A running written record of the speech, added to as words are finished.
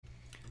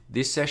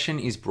This session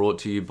is brought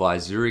to you by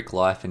Zurich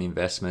Life and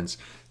Investments.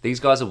 These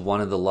guys are one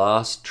of the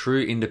last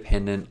true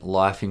independent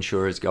life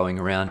insurers going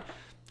around,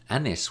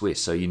 and they're Swiss,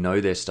 so you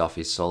know their stuff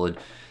is solid.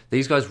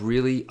 These guys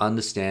really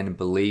understand and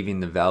believe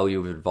in the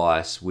value of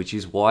advice, which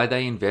is why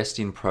they invest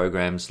in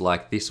programs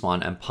like this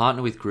one and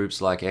partner with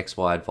groups like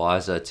XY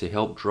Advisor to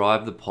help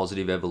drive the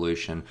positive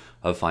evolution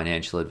of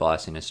financial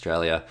advice in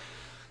Australia.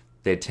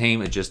 Their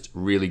team are just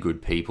really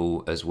good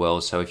people as well.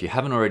 So if you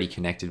haven't already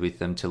connected with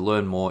them, to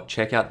learn more,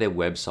 check out their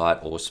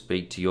website or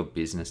speak to your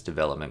business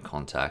development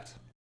contact.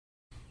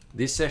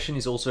 This session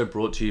is also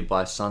brought to you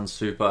by Sun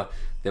Super.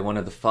 They're one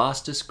of the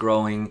fastest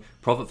growing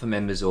profit for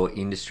members or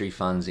industry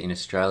funds in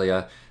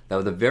Australia. They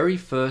were the very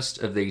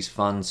first of these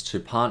funds to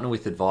partner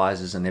with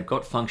advisors, and they've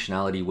got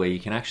functionality where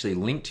you can actually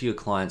link to your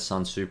client's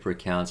Sun Super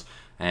accounts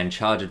and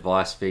charge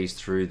advice fees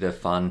through the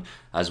fund,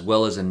 as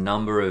well as a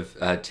number of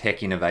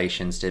tech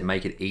innovations to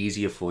make it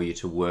easier for you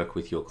to work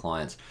with your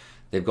clients.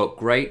 They've got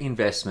great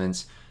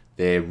investments,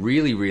 they're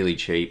really, really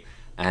cheap,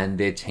 and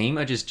their team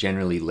are just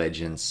generally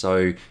legends.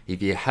 So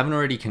if you haven't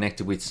already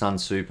connected with Sun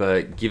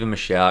Super, give them a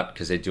shout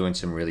because they're doing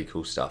some really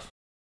cool stuff.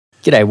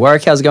 G'day,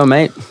 Warrick. How's it going,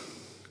 mate?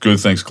 Good,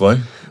 thanks, Clay.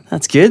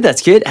 That's good.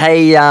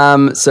 Hey,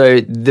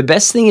 so the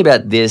best thing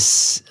about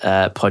this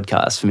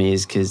podcast for me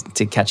is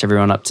to catch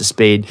everyone up to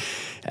speed,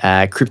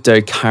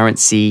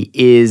 cryptocurrency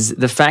is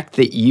the fact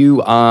that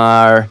you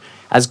are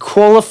as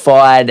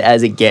qualified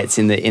as it gets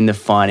in the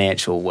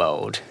financial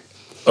world.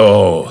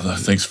 Oh,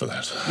 thanks for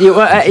that. Yeah,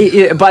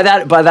 well, by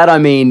that I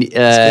mean. It's good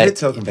at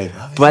talking people.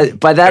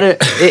 By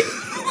that.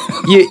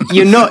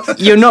 You're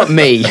not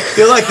me.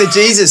 You're like the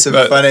Jesus of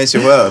the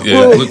financial world.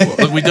 Yeah,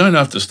 look, we don't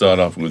have to start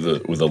off with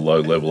a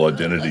low level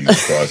identity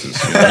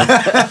crisis, you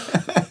know?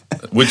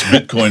 Which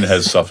Bitcoin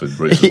has suffered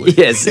recently.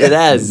 Yes, it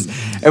has,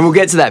 and we'll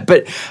get to that.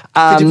 But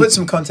could you put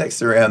some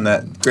context around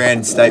that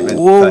grand statement?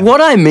 Well, what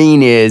I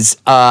mean is,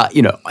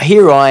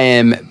 here I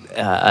am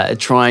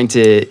trying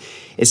to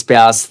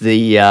espouse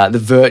the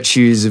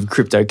virtues of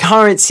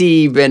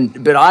cryptocurrency,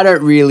 but I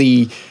don't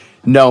really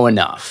know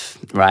enough,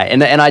 right?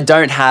 And I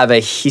don't have a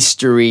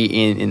history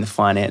in the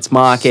finance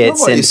markets. It's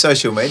not what your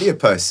social media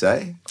posts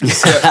say.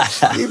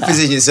 You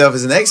position yourself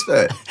as an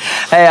expert.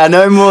 Hey, I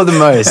know more than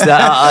most.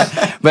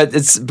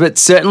 But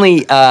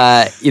certainly,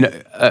 I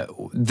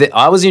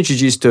was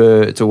introduced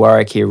to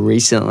Warrick here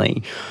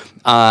recently.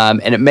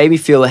 And it made me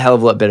feel a hell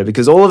of a lot better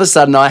because all of a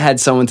sudden I had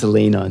someone to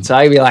lean on. So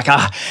I'd be like,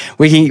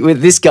 we can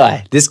with this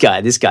guy.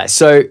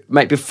 So,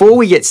 mate, before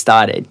we get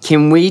started,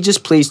 can we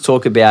just please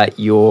talk about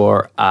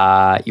your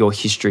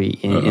history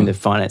in the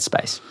finance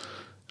space?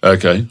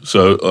 Okay,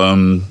 so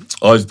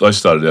I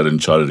started out in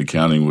chartered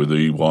accounting with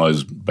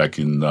EYs back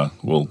in, I'm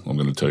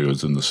going to tell you it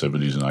was in the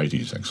 70s and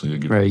 80s, actually. I'll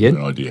give you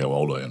an idea how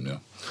old I am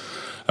now.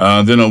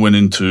 Then I went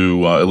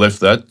into, I left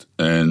that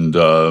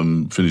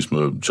and finished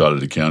my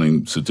chartered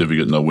accounting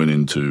certificate, and I went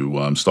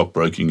into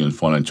stockbroking and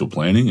financial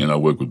planning, and I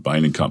worked with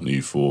Bain &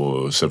 Company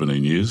for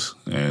 17 years,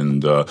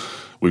 and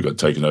we got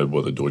taken over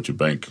by the Deutsche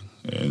Bank.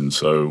 And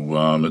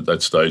so at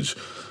that stage,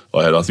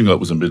 I think that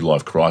was a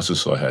midlife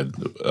crisis I had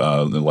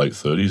in the late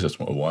 30s. That's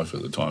what my wife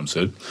at the time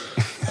said.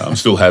 I'm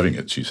still having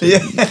it, she said.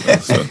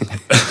 Yeah.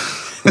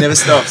 Never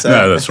stops.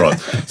 No, that's right.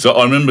 So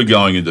I remember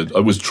going into,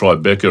 it was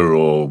Tribeca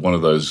or one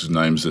of those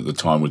names at the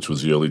time, which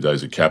was the early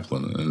days of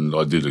Kaplan, and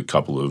I did a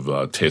couple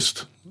of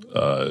test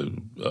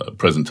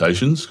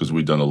presentations because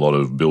we'd done a lot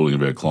of building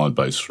of our client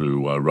base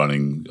through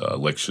running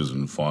lectures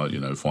and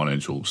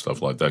financial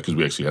stuff like that, because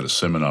we actually had a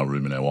seminar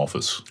room in our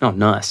office. Oh,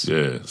 nice.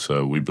 Yeah,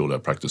 so we built our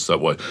practice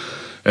that way.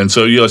 And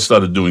so, I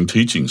started doing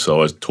teaching.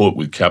 So I taught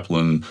with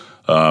Kaplan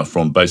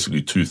from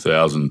basically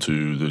 2000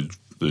 to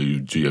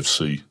the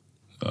GFC.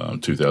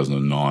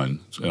 2009,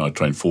 and I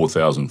trained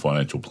 4,000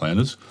 financial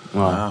planners.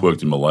 Wow.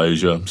 Worked in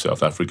Malaysia,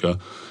 South Africa.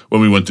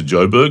 When we went to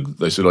Joburg,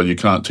 they said, you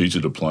can't teach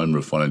a diploma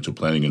of financial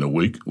planning in a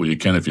week. Well, you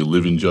can if you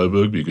live in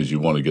Joburg because you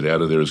want to get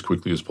out of there as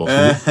quickly as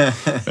possible.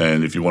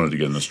 And if you wanted to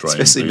get an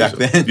Australian especially visa.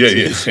 back then.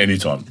 Yeah,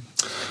 anytime.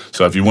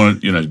 So if you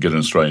wanted, to get an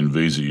Australian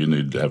visa, you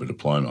needed to have a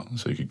diploma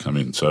so you could come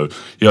in. So,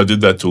 I did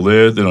that till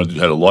there. Then I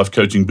had a life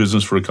coaching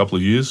business for a couple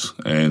of years.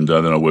 And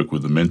then I worked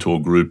with the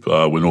mentor group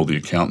when all the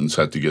accountants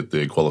had to get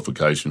their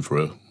qualification for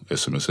a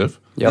SMSF.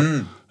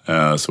 Yep.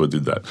 So I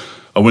did that.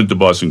 I went to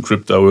buy some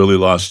crypto early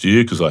last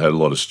year because I had a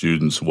lot of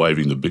students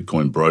waving the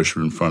Bitcoin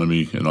brochure in front of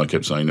me. And I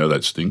kept saying, no,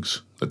 that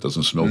stinks. That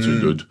doesn't smell too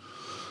good.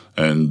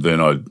 And then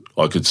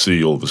I could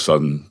see all of a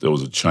sudden there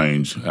was a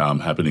change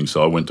happening.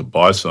 So I went to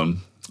buy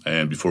some.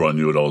 And before I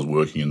knew it, I was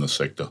working in the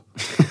sector.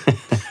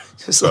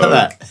 Just like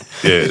that.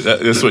 Yeah,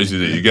 that's what you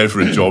do. You go for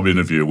a job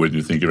interview when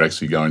you think you're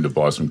actually going to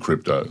buy some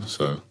crypto.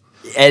 So.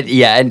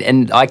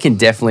 And I can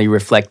definitely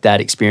reflect that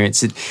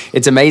experience.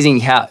 It's amazing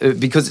how,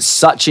 because it's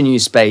such a new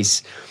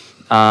space,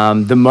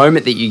 the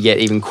moment that you get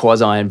even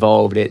quasi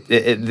involved,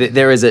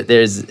 there's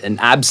an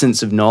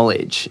absence of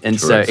knowledge, and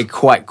Correct. So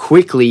quite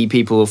quickly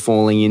people are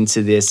falling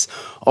into this.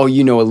 Oh,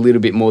 you know a little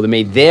bit more than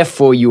me,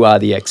 therefore you are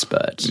the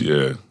expert.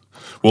 Yeah.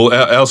 Well,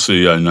 our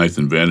CEO,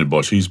 Nathan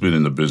Vandenbosch, he's been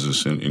in the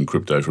business in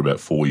crypto for about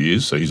 4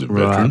 years, so he's a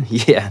veteran.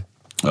 Right. Yeah.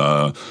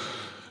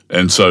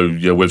 And so,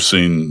 we've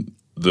seen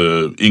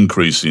the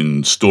increase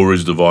in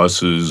storage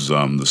devices, the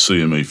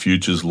CME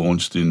futures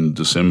launched in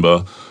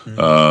December.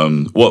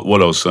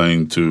 What I was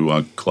saying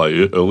to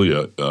Clay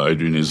earlier,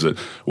 Adrian, is that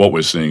what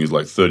we're seeing is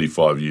like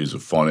 35 years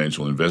of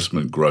financial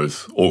investment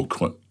growth, all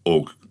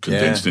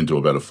condensed into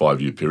about a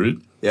 5-year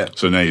period. Yeah.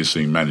 So now you're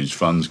seeing managed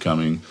funds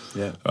coming.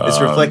 Yeah.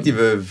 It's reflective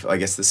of, I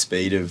guess, the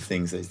speed of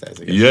things these days.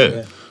 I guess.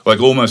 Yeah.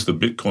 Like almost the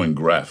Bitcoin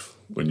graph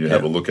when you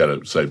have a look at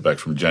it, say back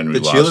from January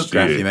last year. The tulip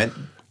graph, you meant?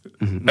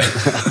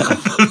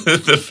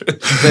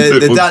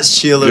 the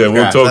Dutch tulip graph. Yeah,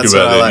 we'll talk That's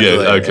about that.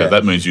 Like Okay.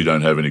 That means you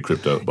don't have any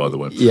crypto, by the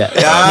way. Yeah.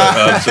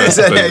 Is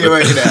that how you're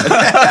working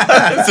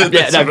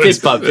out?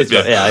 Fist bump.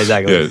 Yeah,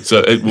 exactly. Yeah,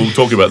 so we'll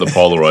talk about the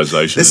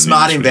polarization. The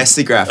smart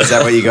investor graph, is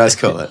that what you guys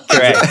call it?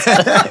 Correct.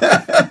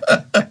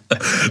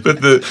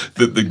 But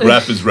the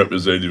graph is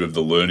representative of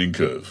the learning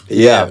curve.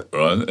 Yeah.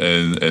 Right?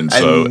 And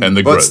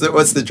the growth.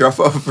 What's the drop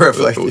off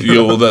reflective?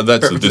 Yeah, well,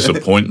 that's the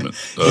disappointment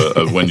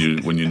of when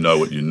you know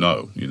what you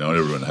know. You know,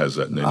 everyone has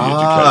that in any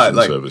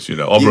education service. You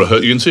know,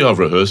 you can see I've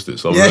rehearsed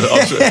this.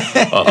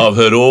 I've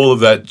heard all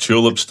of that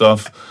tulip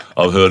stuff.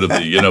 I've heard of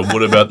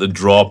what about the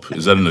drop?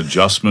 Is that an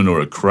adjustment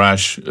or a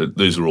crash?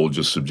 These are all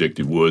just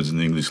subjective words in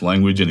the English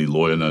language. Any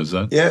lawyer knows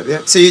that.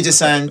 Yeah. So you're just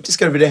saying, just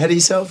got a bit ahead of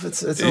yourself.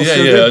 It's all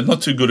good.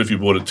 Not too good if you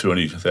bought at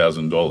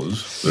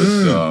 $20,000.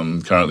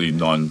 But currently,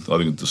 I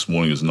think this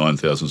morning is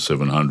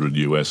 $9,700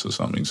 US or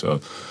something.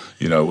 So,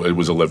 it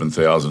was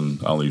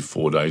 11,000 only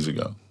 4 days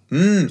ago.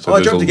 So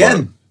it dropped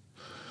again.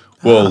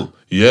 Well,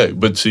 yeah,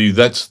 but see,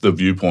 that's the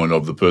viewpoint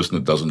of the person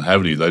that doesn't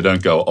have any. They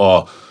don't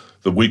go,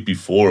 the week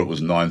before it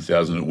was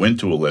 9,000, it went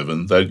to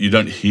 11. You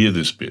don't hear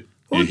this bit.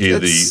 You hear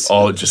it just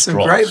drops. Some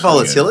great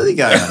volatility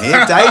going on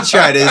here. Day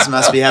traders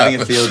must be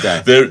having a field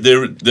day.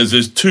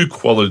 There's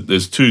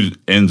two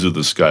ends of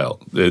the scale.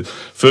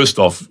 First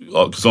off,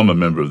 because I'm a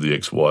member of the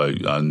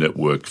XY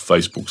Network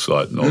Facebook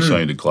site, and I was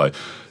saying to Clay,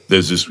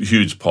 there's this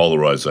huge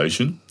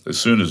polarization. As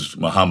soon as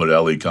Muhammad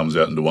Ali comes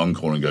out into one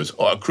corner and goes,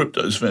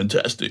 crypto's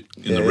fantastic,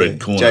 in the red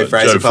corner, Joe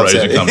Fraser comes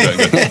out and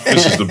goes,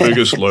 this is the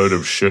biggest load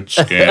of shit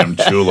scam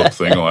tulip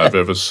thing I've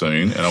ever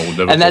seen, and I will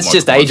never. And that's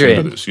just clients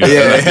Adrian. into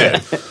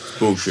this.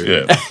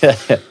 Bullshit.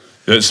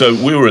 Yeah. So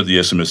we were at the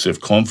SMSF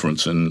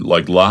conference, and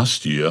like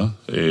last year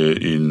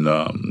in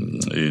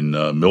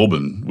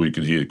Melbourne, we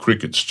could hear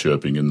crickets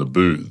chirping in the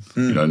booth.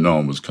 No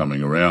one was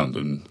coming around,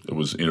 and it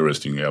was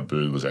interesting. Our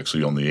booth was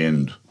actually on the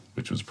end,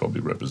 which was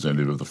probably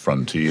representative of the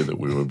frontier that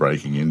we were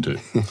breaking into.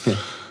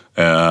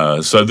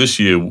 So this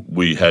year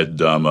we had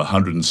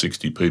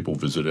 160 people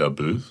visit our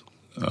booth,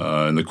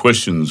 and the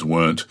questions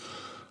weren't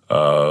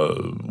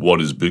what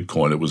is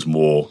Bitcoin? It was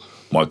more,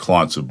 my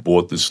clients have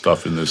bought this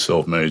stuff in their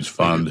self-managed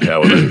fund.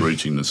 How are they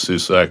breaching the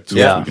SIS Act?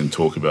 Yeah. We can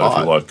talk about, if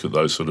you like,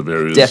 those sort of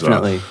areas.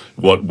 Definitely.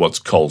 What's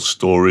cold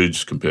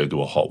storage compared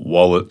to a hot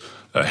wallet?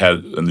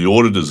 And the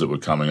auditors that were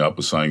coming up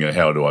were saying,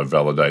 how do I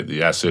validate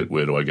the asset?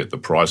 Where do I get the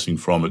pricing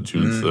from at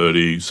June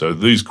 30? So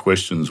these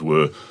questions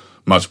were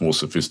much more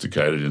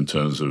sophisticated in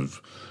terms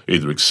of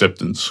either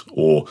acceptance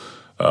or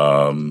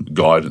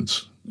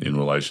guidance in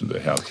relation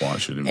to how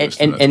clients should invest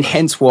in that and space.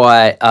 hence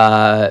why,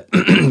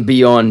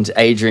 beyond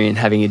Adrian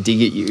having a dig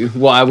at you,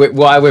 why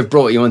we've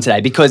brought you on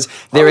today, because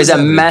there is a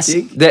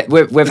massive that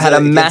we've had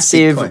a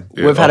massive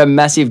had a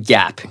massive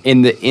gap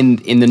in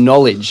the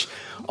knowledge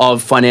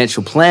of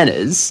financial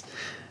planners.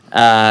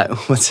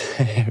 What's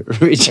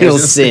original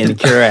sin?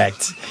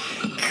 Correct.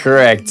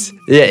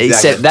 Yeah,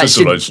 except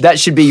that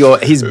should be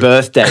his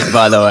birthday,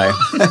 by the way,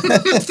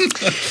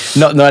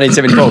 not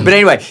 1974. But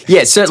anyway,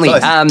 yeah, certainly.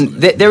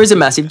 There is a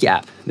massive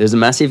gap. There's a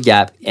massive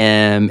gap,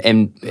 and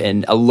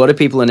a lot of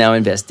people are now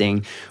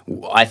investing.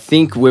 I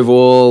think we've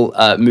all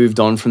moved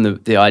on from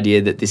the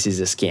idea that this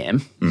is a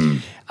scam.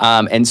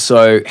 And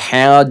so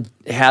how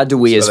do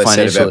we as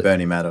financial said about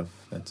Bernie Madoff?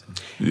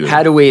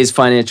 How do we as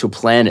financial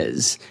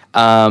planners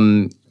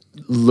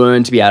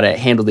learn to be able to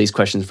handle these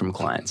questions from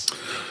clients?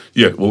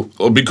 Yeah, well,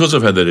 because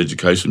I've had that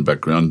education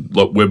background,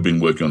 we've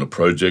been working on a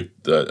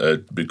project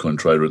at Bitcoin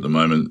Trader at the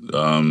moment,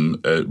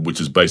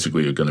 which is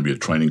basically going to be a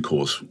training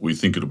course. We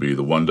think it'll be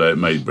either one day, it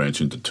may branch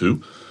into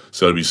two.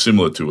 So it'll be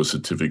similar to a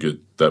certificate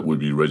that would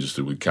be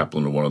registered with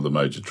Kaplan or one of the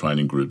major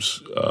training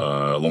groups,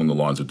 along the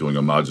lines of doing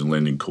a margin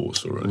lending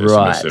course or an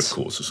SMSF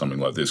course or something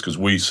like this, because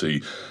we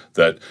see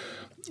that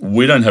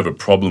we don't have a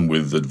problem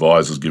with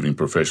advisors giving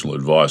professional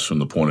advice from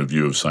the point of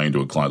view of saying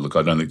to a client, look,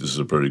 I don't think this is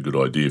a very good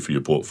idea for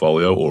your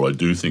portfolio, or I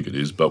do think it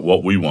is, but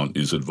what we want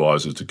is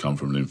advisors to come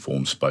from an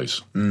informed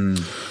space.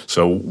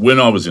 So when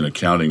I was in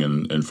accounting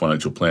and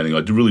financial planning, I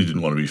really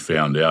didn't want to be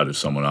found out if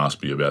someone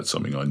asked me about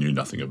something I knew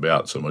nothing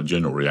about. So my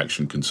general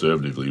reaction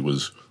conservatively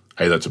was,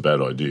 hey, that's a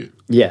bad idea.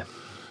 Yeah.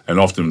 And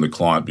often the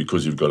client,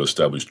 because you've got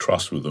established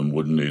trust with them,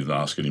 wouldn't even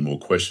ask any more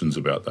questions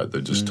about that.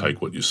 They just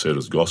take what you said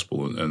as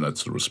gospel, and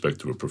that's the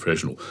respect of a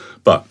professional.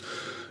 But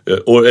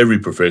every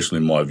professional,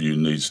 in my view,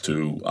 needs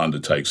to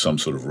undertake some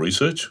sort of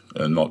research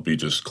and not be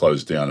just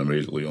closed down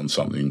immediately on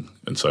something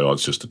and say,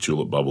 it's just a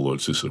tulip bubble or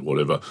it's this or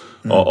whatever.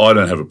 I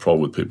don't have a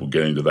problem with people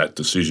getting to that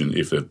decision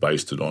if they've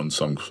based it on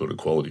some sort of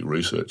quality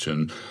research.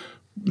 And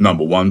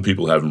number one,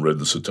 people haven't read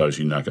the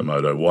Satoshi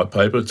Nakamoto white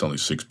paper. It's only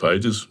 6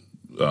 pages.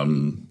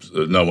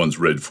 No one's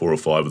read 4 or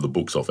 5 of the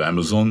books off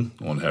Amazon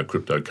on how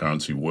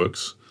cryptocurrency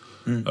works.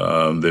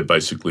 They're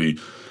basically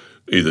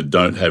either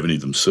don't have any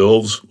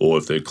themselves, or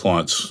if their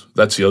clients,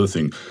 that's the other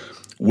thing.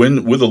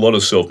 With a lot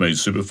of self-managed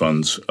super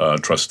funds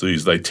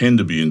trustees, they tend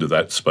to be into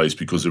that space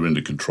because they're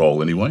into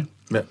control anyway.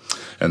 Yeah.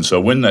 And so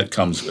when that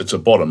comes, it's a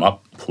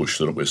bottom-up push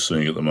that we're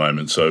seeing at the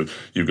moment. So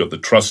you've got the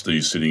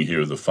trustees sitting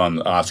here of the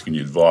fund asking the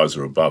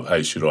advisor above,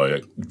 hey, should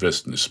I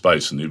invest in this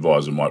space? And the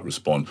advisor might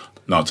respond,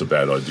 no, it's a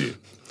bad idea.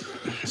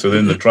 So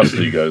then the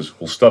trustee goes,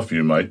 well, stuff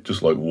you, mate,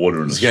 just like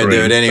water in a stream. He's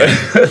going to do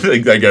it anyway.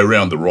 They go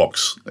round the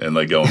rocks and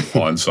they go and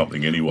find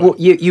something anyway. Well,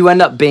 you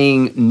end up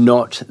being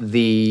not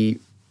the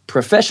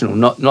professional,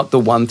 not the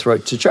one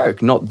throat to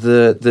choke, not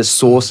the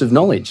source of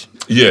knowledge.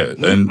 Yeah,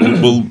 and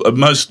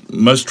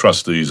most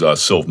trustees are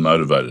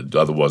self-motivated.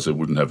 Otherwise, they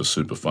wouldn't have a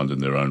super fund in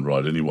their own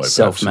right anyway.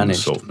 Self-managed.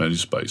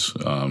 Self-managed space.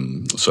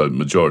 So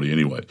majority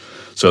anyway.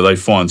 So they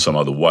find some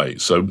other way.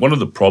 So one of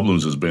the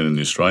problems has been in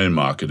the Australian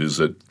market is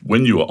that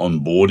when you are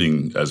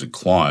onboarding as a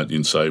client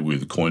in, say,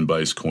 with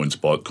Coinbase,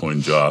 CoinSpot,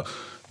 CoinJar,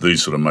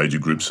 these sort of major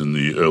groups in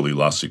the early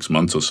last 6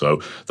 months or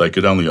so, they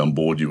could only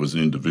onboard you as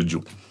an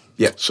individual.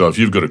 Yeah. So if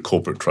you've got a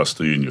corporate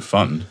trustee in your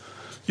fund,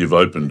 you've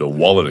opened a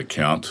wallet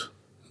account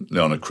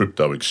on a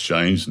crypto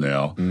exchange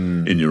now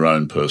in your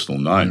own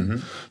personal name. Mm-hmm.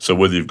 So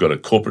whether you've got a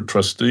corporate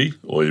trustee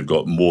or you've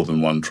got more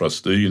than one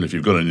trustee, and if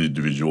you've got an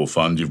individual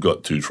fund, you've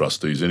got 2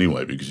 trustees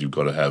anyway because you've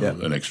got to have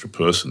an extra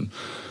person.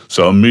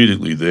 So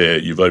immediately there,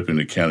 you've opened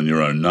an account in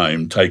your own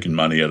name, taken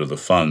money out of the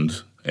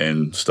fund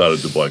and started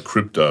to buy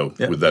crypto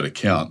with that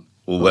account.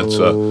 Well, that's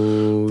a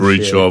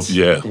breach of,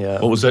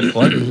 what was that,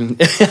 Clay?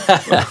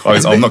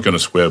 I'm not going to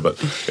swear, but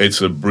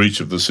it's a breach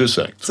of the SIS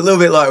Act. It's a little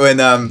bit like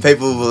when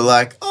people were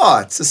like,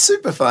 oh, it's a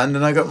super fund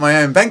and I got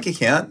my own bank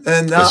account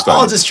and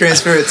I'll just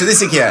transfer it to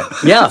this account.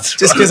 Yeah.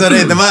 Just because I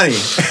need the money.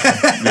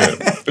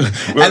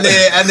 Well,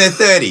 and they're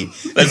 30.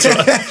 That's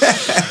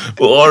right.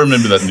 Well, I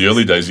remember that in the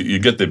early days. You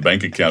get their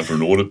bank account from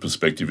an audit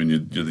perspective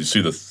and you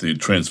see the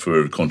transfer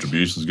of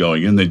contributions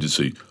going in. Then you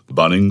see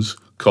Bunnings,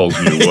 Coles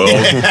New World,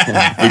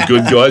 the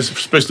good guys,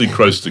 especially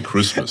close to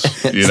Christmas.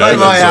 You know, like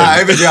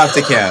my overdraft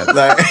account.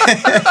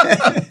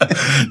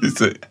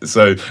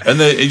 And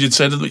you'd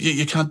say to them,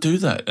 you can't do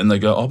that. And they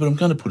go, oh, but I'm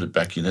going to put it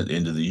back in at the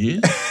end of the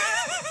year.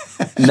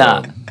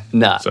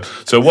 Nah.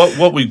 So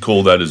what we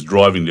call that is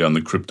driving down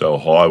the crypto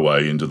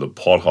highway into the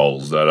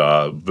potholes that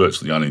are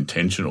virtually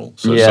unintentional.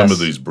 So some of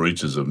these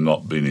breaches have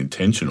not been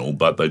intentional,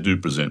 but they do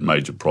present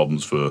major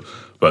problems for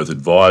both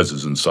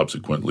advisors and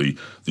subsequently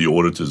the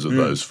auditors of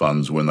those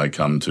funds when they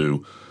come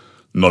to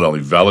not only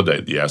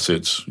validate the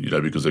assets, you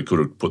know, because they could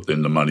have put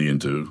then the money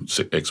into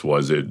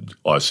XYZ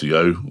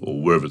ICO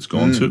or wherever it's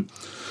gone to.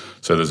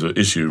 So there's an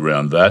issue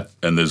around that,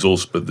 and there's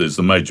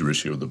the major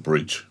issue of the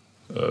breach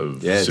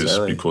of SIS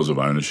because of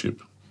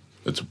ownership.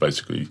 It's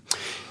basically...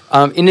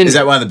 is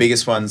that one of the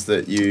biggest ones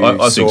that you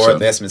I saw so. at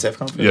the SMSF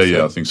conference?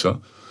 Yeah, I think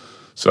so.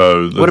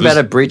 So what about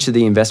a breach of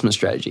the investment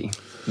strategy?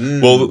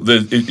 Well,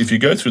 if you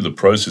go through the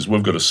process,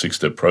 we've got a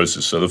 6-step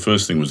process. So the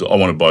first thing was, I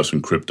want to buy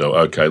some crypto.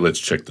 Okay, let's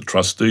check the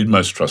trust deed.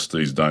 Most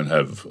trustees don't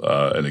have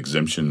an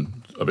exemption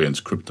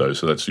against crypto,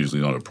 so that's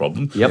usually not a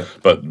problem. Yep.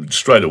 But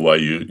straight away,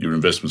 your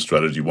investment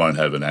strategy won't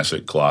have an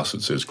asset class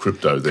that says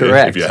crypto there.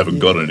 Correct. If you haven't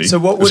got any, so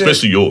what would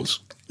especially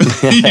yours.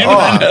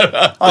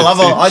 I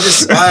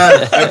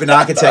open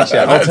architecture,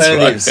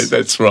 alternatives.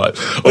 That's right.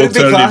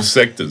 Alternative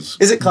sectors.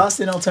 Is it classed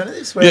in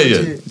alternatives?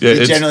 Yeah.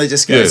 You generally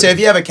just go. Yeah. So if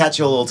you have a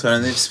catch-all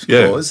alternatives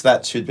clause,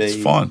 that should be...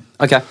 It's fine.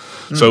 Okay.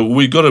 So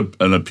we got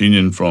an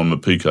opinion from a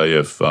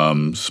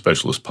PKF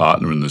specialist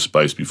partner in this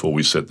space before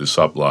we set this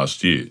up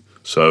last year.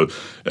 So,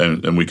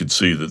 and we could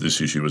see that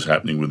this issue was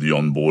happening with the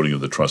onboarding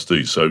of the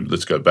trustees. So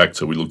let's go back.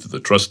 So we looked at the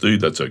trustee,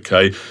 that's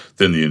okay.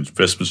 Then the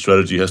investment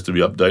strategy has to be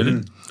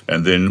updated.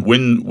 And then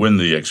when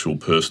the actual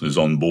person is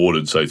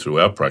onboarded, say through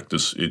our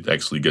practice, it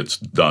actually gets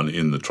done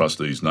in the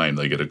trustee's name.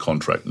 They get a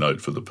contract note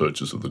for the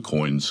purchase of the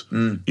coins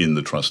in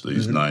the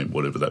trustee's name,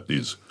 whatever that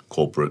is,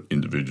 corporate,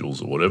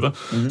 individuals or whatever.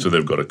 So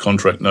they've got a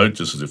contract note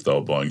just as if they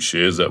were buying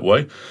shares that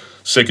way.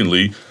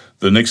 Secondly,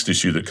 the next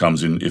issue that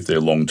comes in, if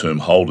they're long-term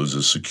holders,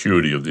 is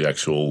security of the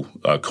actual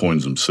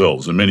coins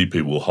themselves. And many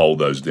people will hold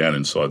those down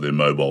inside their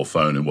mobile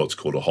phone in what's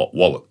called a hot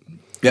wallet,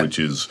 which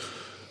is...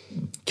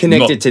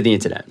 connected to the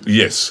internet.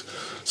 Yes.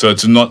 So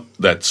it's not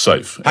that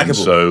safe. Hackable. And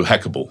so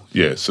hackable,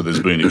 yeah. So there's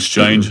been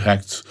exchange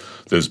hacks.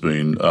 There's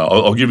been...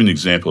 I'll give you an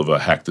example of a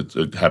hack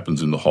that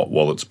happens in the hot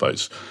wallet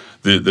space.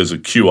 There's a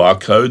QR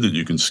code that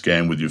you can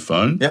scan with your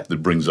phone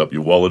that brings up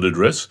your wallet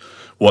address.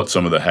 What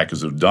some of the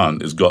hackers have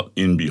done is got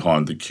in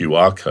behind the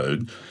QR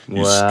code,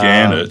 you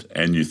scan it,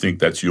 and you think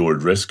that's your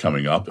address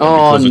coming up.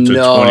 And because it's a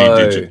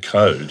 20-digit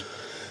code,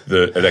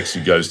 it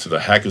actually goes to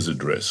the hacker's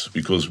address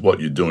because what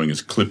you're doing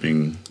is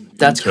clipping.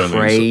 That's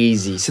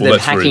crazy. So they're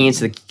hacking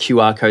into the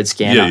QR code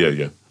scanner.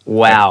 Yeah.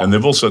 Wow. And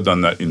they've also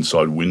done that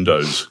inside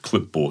Windows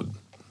clipboard.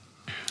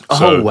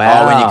 So,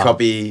 wow. when you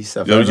copy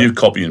stuff over? You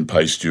copy and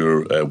paste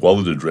your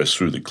wallet address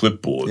through the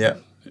clipboard. Yeah.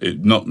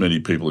 not many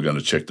people are going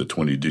to check the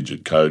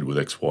 20-digit code with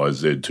X, Y,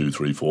 Z, 2,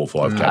 3, 4,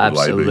 5,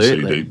 capital A, B,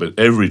 C, D. But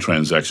every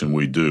transaction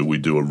we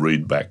do a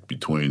read back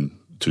between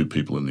two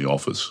people in the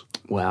office.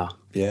 Wow.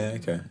 Yeah,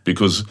 okay.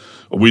 Because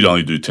we'd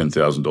only do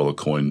 $10,000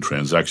 coin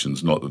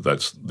transactions. Not that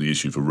that's the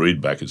issue for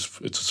readback.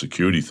 It's a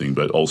security thing,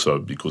 but also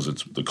because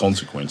it's the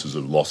consequences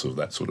of loss of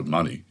that sort of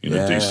money in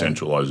a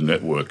decentralized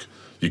network.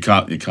 You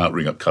can't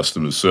ring up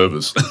customer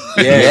service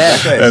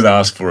and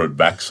ask for it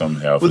back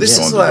somehow. Well, this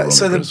is like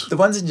the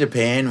ones in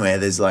Japan where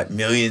there's like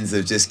millions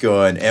have just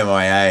gone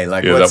MIA.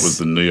 Like that was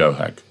the Neo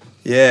hack.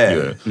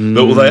 Yeah.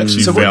 Well, they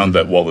actually found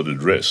that wallet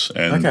address.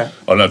 And I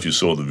don't know if you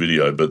saw the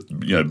video, but,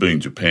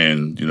 being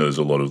Japan, there's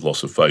a lot of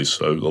loss of face.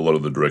 So a lot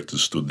of the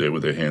directors stood there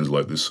with their hands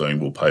like this saying,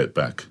 we'll pay it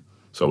back.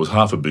 So it was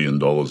 $500 million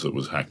that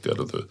was hacked out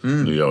of the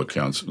Neo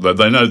accounts.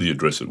 They know the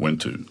address it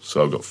went to,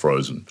 so it got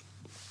frozen.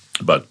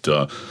 But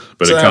so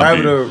it can't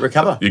able to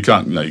recover? You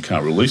can't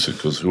release it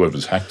because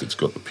whoever's hacked it's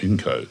got the PIN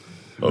code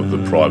of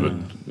the private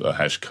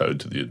hash code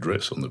to the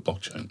address on the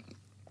blockchain.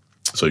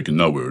 So you can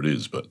know where it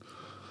is, but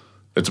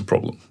it's a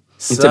problem.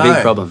 It's a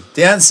big problem.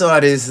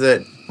 Downside is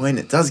that when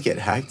it does get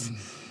hacked,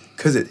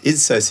 because it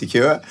is so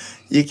secure,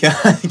 you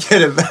can't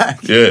get it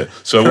back. Yeah.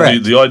 So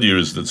the idea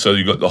is that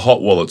you've got the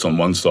hot wallets on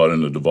one side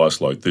and a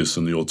device like this,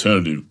 and the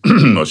alternative,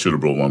 I should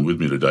have brought one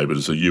with me today, but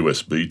it's a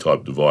USB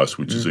type device,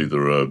 which is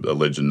either a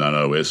Ledger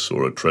Nano S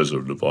or a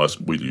Trezor device.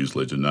 We use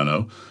Ledger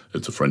Nano.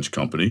 It's a French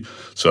company.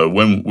 So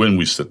when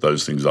we set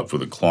those things up for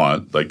the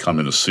client, they come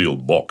in a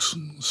sealed box.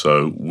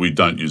 So we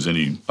don't use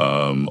any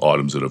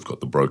items that have got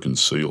the broken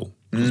seal,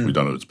 because we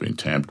don't know if it's been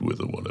tampered with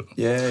or whatever.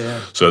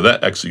 Yeah. So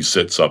that actually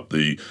sets up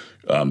the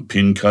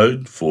PIN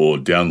code for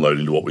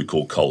downloading to what we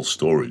call cold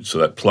storage. So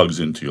that plugs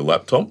into your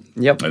laptop,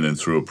 and then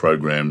through a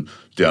program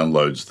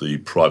downloads the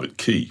private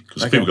key.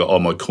 Because people go,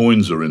 my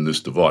coins are in this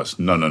device.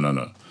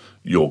 No.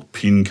 Your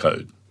PIN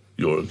code,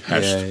 your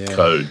hashed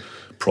code,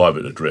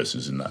 private address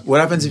is in that. What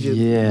happens if you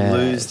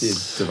lose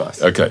the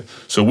device? Okay,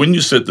 so when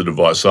you set the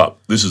device up,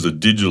 this is a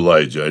digital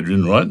age,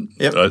 Adrian, right?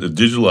 Yep. A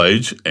digital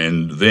age,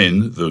 and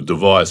then the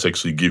device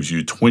actually gives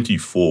you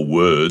 24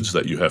 words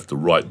that you have to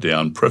write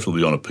down,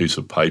 preferably on a piece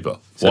of paper.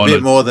 So a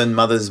bit more than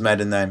mother's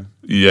maiden name.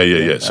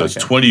 Yeah. So it's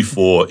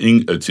 24.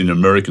 It's in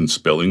American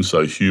spelling,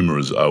 so humour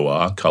is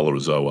O-R, colour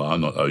is O-R,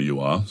 not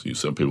O-U-R. So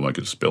some people make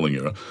it a spelling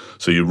error.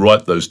 So you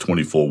write those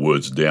 24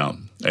 words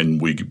down,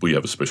 and we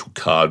have a special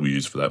card we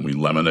use for that, and we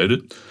laminate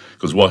it.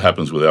 Because what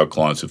happens with our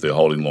clients if they're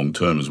holding long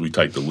term is we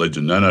take the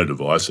Ledger Nano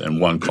device and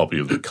one copy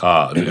of the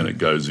card, and it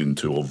goes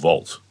into a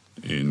vault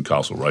in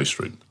Castle Ray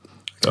Street,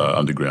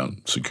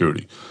 underground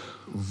security.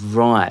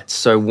 Right.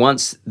 So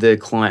once the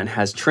client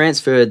has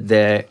transferred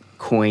their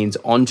coins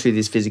onto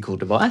this physical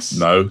device?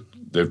 No,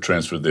 they've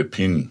transferred their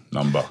PIN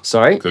number.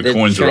 Sorry? The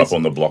coins are up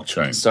on the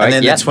blockchain. Sorry, and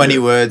then the 20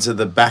 words are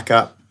the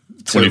backup.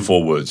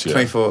 24 words, yeah.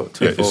 24 words.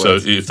 So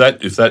if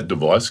that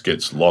device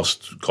gets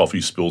lost, coffee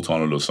spilt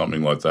on it or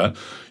something like that,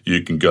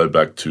 you can go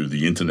back to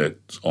the internet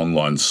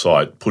online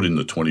site, put in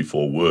the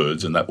 24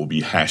 words, and that will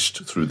be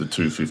hashed through the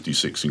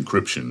 256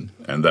 encryption,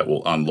 and that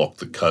will unlock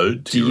the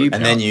code to your account.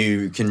 And then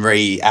you can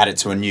re-add it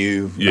to a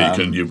new... Yeah,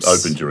 you've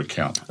opened your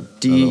account.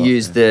 Do you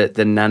use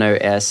the Nano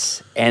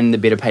S and the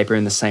bit of paper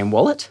in the same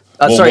wallet?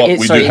 We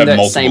have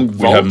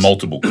vault?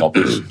 multiple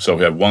copies. So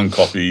we have one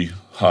copy...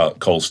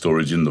 cold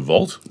storage in the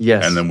vault,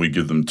 and then we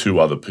give them two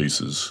other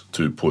pieces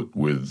to put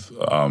with,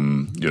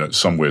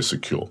 somewhere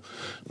secure.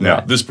 Now,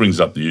 this brings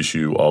up the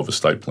issue of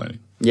estate planning.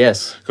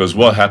 Yes. Because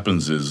what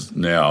happens is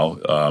now,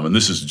 and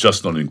this is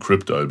just not in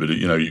crypto, but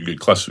you get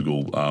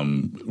classical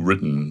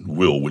written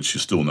will, which you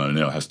still know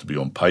now has to be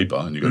on paper,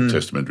 and you've got a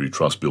testamentary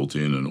trust built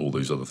in and all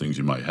these other things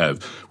you may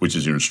have, which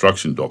is your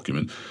instruction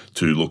document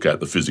to look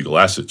at the physical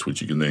assets,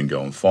 which you can then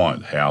go and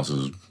find,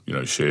 houses,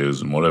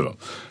 shares and whatever.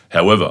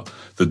 However,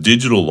 the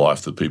digital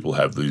life that people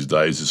have these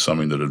days is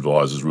something that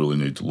advisors really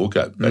need to look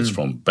at. That's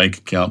from bank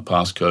account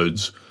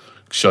passcodes,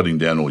 shutting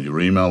down all your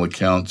email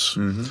accounts,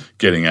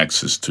 getting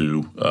access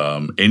to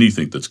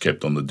anything that's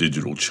kept on the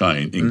digital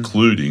chain,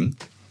 including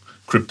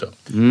crypto.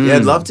 Yeah,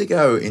 I'd love to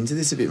go into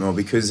this a bit more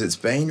because it's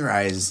been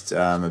raised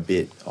a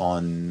bit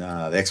on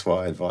the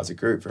XY Advisor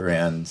Group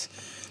around,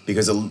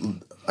 because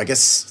I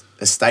guess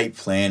estate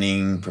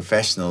planning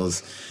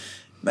professionals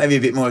maybe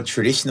a bit more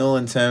traditional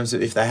in terms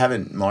of if they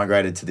haven't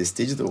migrated to this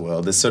digital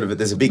world,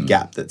 there's a big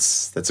gap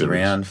that's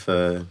around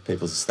for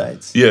people's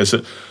estates. Yeah,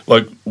 so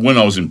like when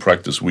I was in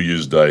practice, we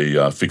used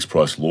a fixed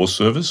price law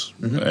service,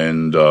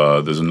 and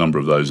there's a number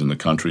of those in the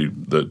country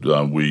that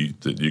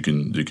you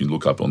can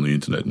look up on the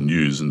internet and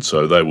use, and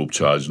so they will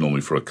charge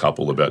normally for a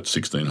couple about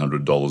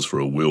 $1,600 for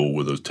a will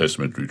with a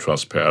testamentary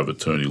trust, power of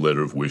attorney,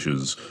 letter of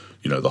wishes,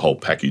 the whole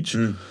package.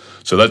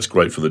 So that's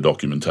great for the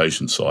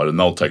documentation side, and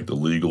they'll take the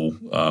legal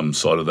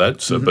side of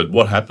that. So, but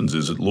what happens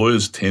is that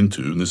lawyers tend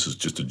to, and this is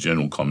just a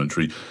general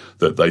commentary,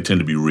 that they tend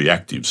to be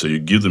reactive. So you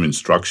give them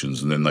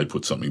instructions and then they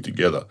put something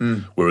together,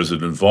 whereas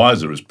an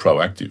advisor is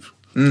proactive.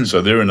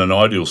 So they're in an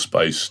ideal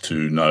space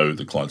to know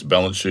the client's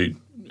balance sheet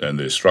and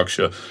their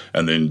structure,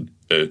 and then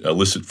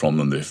elicit from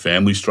them their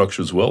family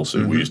structure as well.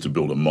 So we used to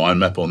build a mind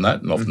map on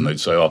that, and often they'd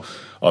say,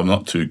 I'm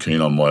not too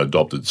keen on my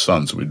adopted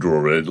son, so we draw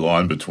a red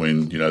line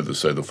between,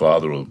 say the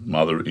father or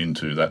mother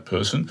into that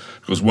person.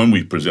 Because when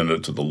we presented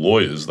it to the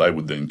lawyers, they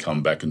would then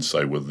come back and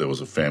say whether there was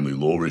a family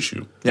law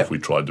issue if we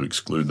tried to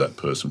exclude that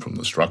person from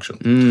the structure.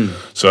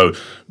 So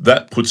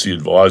that puts the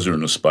advisor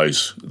in a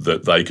space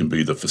that they can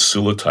be the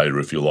facilitator,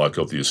 if you like,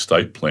 of the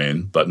estate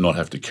plan, but not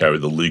have to carry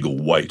the legal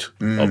weight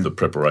of the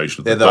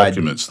preparation of the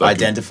documents. The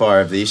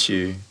identifier of the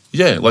issue.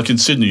 Yeah, like in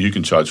Sydney, you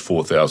can charge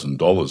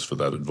 $4,000 for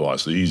that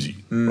advice, easy,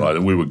 right?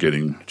 And we were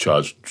getting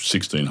charged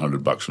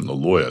 $1,600 from the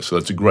lawyer, so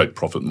that's a great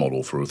profit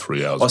model for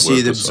 3 hours. So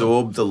you'd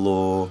absorb the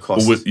law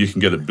costs. Well, you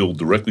can get it billed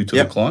directly to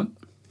the client,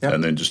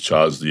 and then just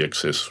charge the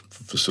excess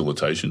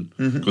facilitation,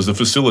 because the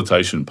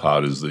facilitation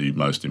part is the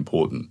most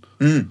important.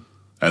 And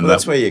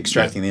that's where you're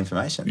extracting the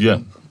information. Yeah.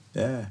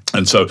 Yeah.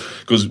 And so,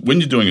 because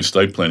when you're doing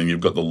estate planning, you've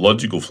got the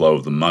logical flow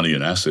of the money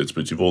and assets,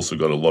 but you've also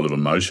got a lot of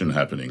emotion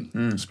happening,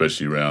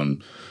 especially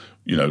around,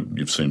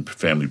 you've seen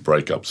family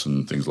breakups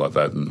and things like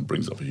that, and it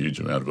brings up a huge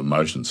amount of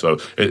emotion. So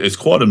it's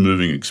quite a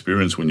moving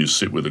experience when you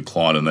sit with a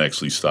client and they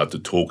actually start to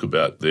talk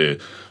about their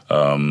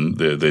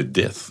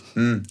death,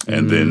 and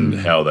then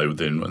how they would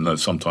then. And then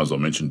sometimes I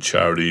mention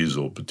charities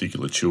or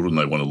particular children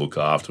they want to look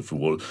after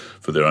for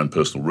their own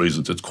personal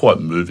reasons. It's quite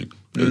moving.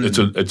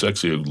 It's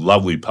actually a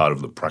lovely part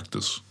of the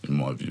practice, in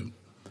my view.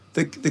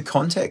 The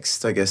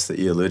context, I guess, that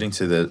you're alluding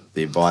to that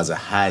the advisor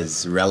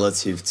has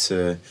relative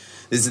to.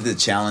 This is the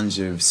challenge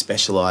of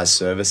specialised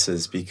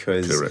services,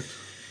 because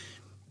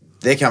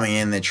they're coming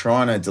in, they're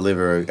trying to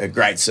deliver a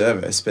great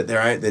service, but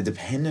they're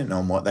dependent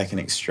on what they can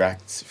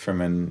extract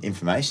from an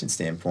information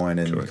standpoint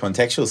and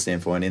contextual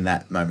standpoint in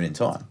that moment in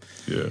time.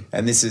 Yeah.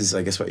 And this is,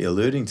 I guess, what you're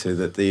alluding to,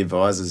 that the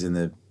advisor's in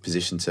the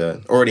position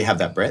to already have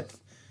that breadth.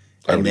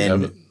 And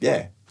then,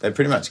 they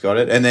pretty much got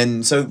it. And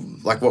then, so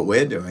like what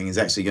we're doing is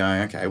actually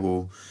going, okay,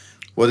 well,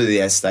 what do the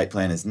estate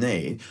planners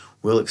need?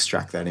 We'll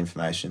extract that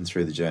information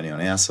through the journey on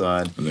our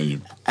side.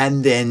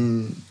 And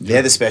then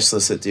they're the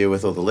specialists that deal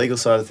with all the legal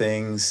side of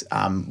things.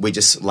 We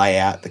just lay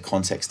out the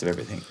context of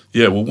everything.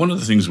 Yeah, well, one of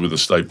the things with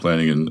estate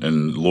planning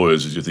and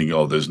lawyers is you think,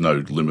 there's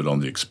no limit on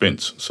the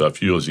expense. So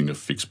if you're using a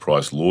fixed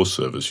price law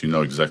service, you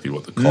know exactly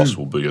what the cost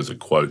will be as a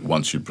quote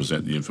once you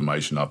present the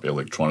information up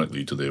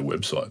electronically to their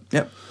website.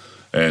 Yep.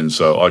 And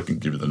so I can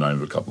give you the name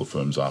of a couple of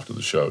firms after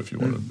the show if you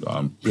want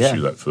to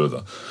pursue that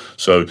further.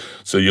 So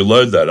you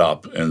load that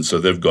up, and so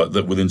they've got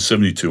that within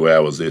 72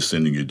 hours they're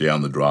sending you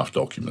down the draft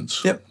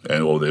documents. Yep.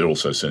 Or they're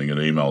also sending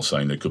an email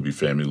saying there could be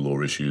family law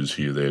issues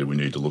here, there, we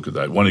need to look at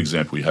that. One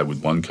example we had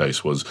with one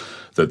case was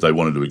that they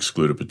wanted to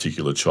exclude a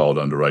particular child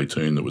under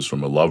 18 that was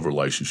from a love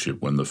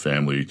relationship when the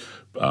family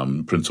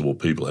principal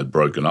people had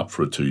broken up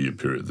for a 2-year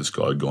period. This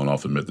guy had gone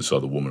off and met this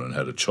other woman and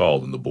had a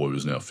child, and the boy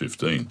was now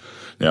 15.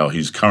 Now,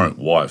 his current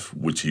wife,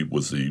 which he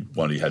was the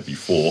one he had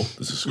before,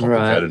 this is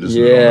complicated,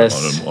 isn't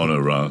it,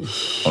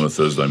 on a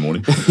Thursday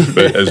morning.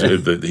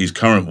 But his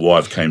current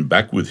wife came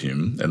back with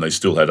him, and they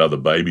still had other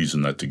babies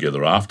and that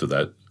together after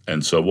that.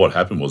 And so what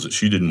happened was that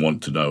she didn't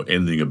want to know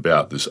anything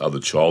about this other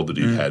child that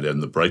he had in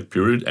the break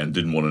period, and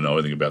didn't want to know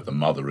anything about the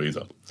mother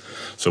either.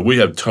 So we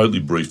have totally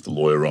briefed the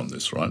lawyer on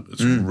this, right?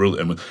 It's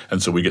really,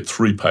 and so we get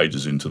 3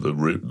 pages into the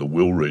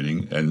will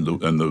reading, and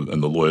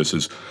the lawyer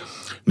says,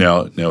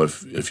 Now,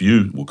 if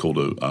you, we'll call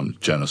her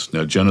Janice.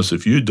 Now, Janice,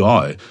 if you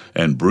die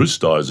and Bruce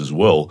dies as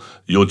well,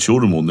 your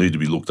children will need to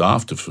be looked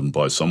after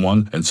by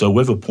someone. And so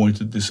we've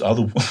appointed this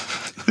other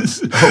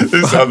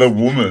other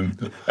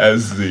woman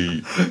as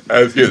the.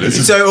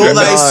 So all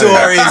they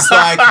saw is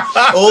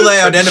all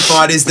they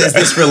identified is there's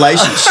this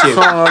relationship.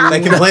 They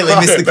completely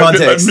missed the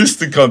context. They missed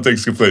the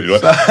context completely,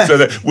 right?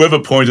 So we've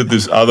appointed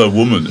this other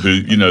woman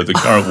who, the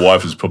current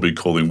wife is probably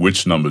calling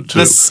witch number 2.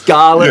 The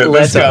Scarlet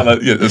Letter.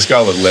 The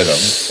Scarlet Letter.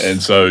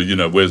 And so,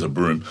 where's a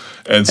broom?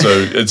 And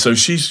so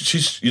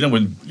she's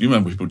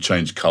when people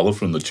change colour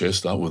from the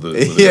chest up with an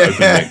open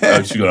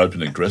neck, she's got an open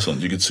neck dress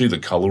on. You can see the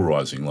colour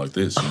rising like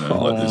this,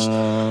 like this.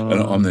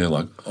 And I'm there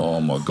like, oh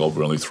my God,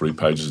 we're only 3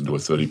 pages into a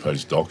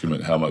 30-page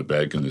document. How much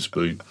bad can this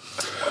be?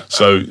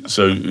 So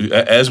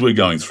as we're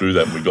going through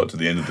that, and we got to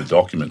the end of the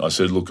document, I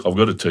said, look, I've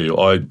got to tell you,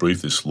 I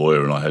briefed this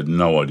lawyer and I had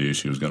no idea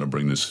she was going to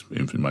bring this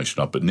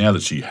information up. But now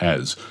that she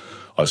has,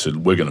 I said,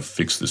 we're going to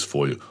fix this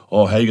for you.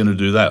 Oh, how are you going to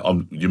do that?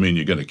 You mean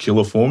you're going to kill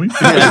her for me?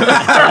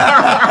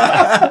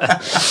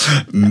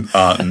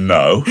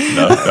 No.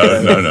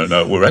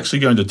 We're actually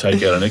going to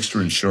take out an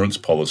extra insurance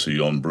policy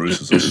on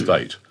Bruce's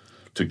estate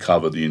to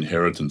cover the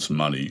inheritance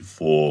money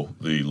for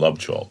the love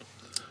child.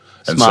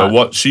 And Smart. So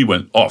what she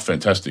went,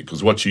 fantastic,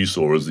 because what she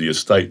saw is the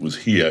estate was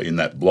here in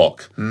that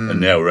block, and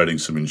now we're adding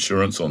some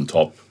insurance on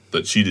top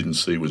that she didn't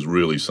see was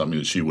really something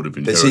that she would have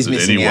inherited she's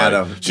missing anyway. Out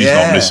of. She's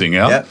not missing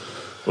out. Yep.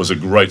 It was a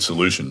great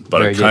solution, but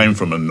Very it came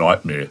from a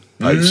nightmare,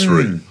 page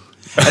 3.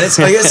 And it's,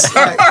 I guess,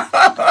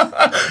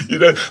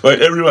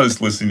 everyone that's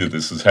listening to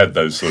this has had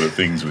those sort of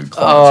things with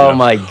clients. Oh,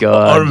 my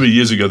God. I remember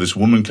years ago, this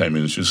woman came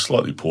in and she was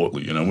slightly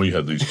portly, and we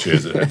had these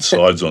chairs that had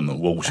sides on them.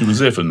 Well, she was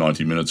there for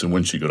 90 minutes, and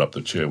when she got up,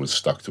 the chair was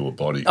stuck to her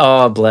body.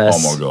 Oh,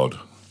 bless. Oh, my God.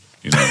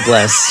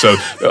 Bless. So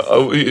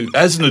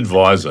as an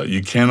advisor,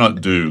 you cannot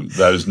do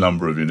those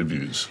number of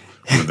interviews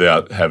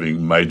without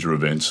having major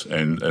events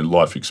and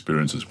life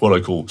experiences, what I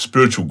call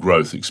spiritual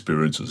growth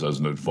experiences as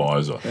an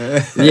advisor.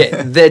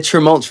 Yeah, they're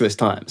tumultuous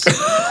times.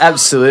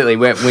 Absolutely,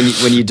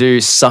 when you do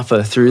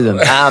suffer through them.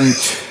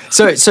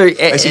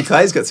 Actually,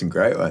 Clay's got some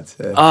great ones.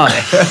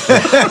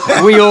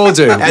 Yeah. We all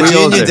do. Our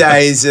junior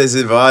days as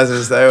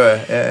advisors, they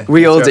were. Yeah,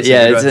 we all do.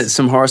 Yeah, there's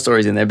some horror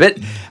stories in there, but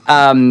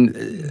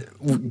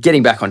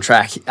getting back on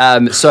track.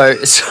 So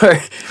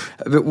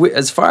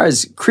as far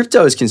as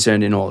crypto is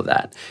concerned, in all of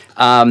that,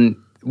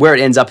 where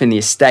it ends up in the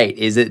estate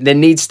is that there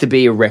needs to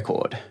be a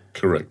record.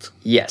 Correct.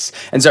 Yes,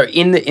 and so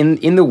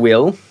in the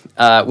will,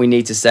 we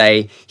need to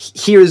say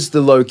here is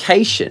the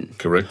location.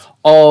 Correct.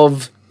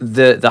 Of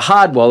the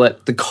hard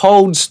wallet, the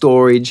cold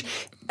storage,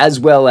 as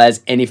well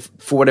as, and if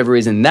for whatever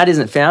reason that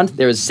isn't found,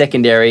 there is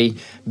secondary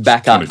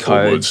backup 24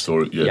 code. Word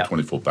storage, yeah,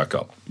 24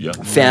 backup, yeah.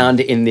 Found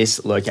in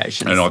this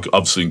location. And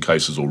I've seen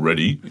cases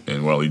already,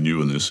 and well, he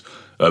knew in this,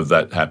 of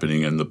that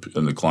happening, and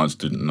the clients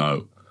didn't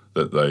know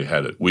that they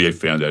had it. We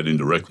found out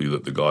indirectly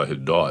that the guy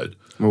had died.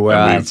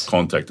 Right. And we've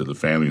contacted the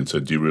family and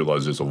said, do you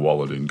realise there's a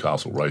wallet in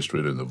Castle Ray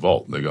Street in the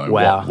vault? They're going,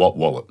 wow. What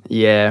wallet?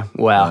 Yeah,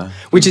 wow.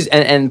 Which is,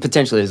 and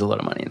potentially there's a lot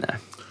of money in there.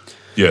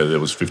 Yeah, there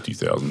was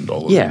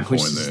 $50,000 yeah, in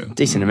which coin is there. a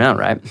decent amount,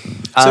 right?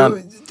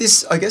 So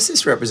I guess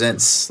this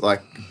represents,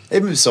 like,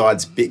 even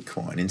besides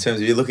Bitcoin, in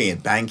terms of you're looking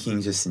at banking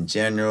just in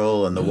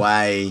general and the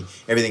way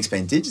everything's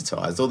been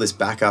digitized, all this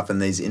backup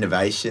and these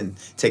innovation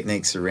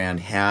techniques around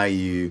how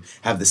you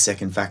have the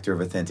second factor of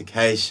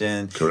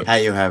authentication, Correct. how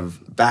you have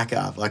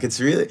backup. Like, it's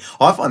really,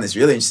 I find this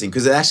really interesting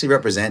because it actually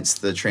represents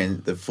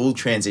the full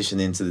transition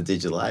into the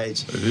digital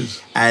age. It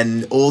is.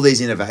 And all these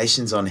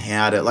innovations on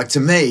how to, like, to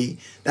me,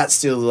 that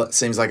still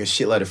seems like a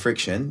shitload of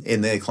friction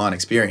in the client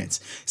experience.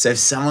 So if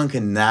someone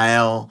can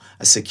nail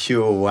a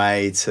secure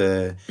way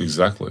to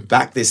Exactly.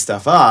 back this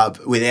stuff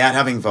up without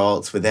having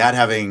vaults, without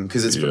having,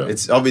 because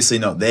it's obviously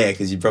not there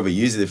because you'd probably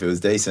use it if it was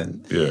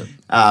decent. Yeah.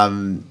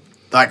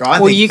 Like, I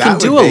think you that can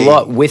do would a be,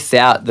 lot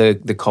without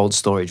the cold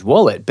storage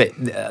wallet, but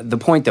the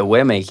point that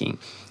we're making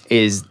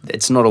is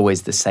it's not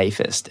always the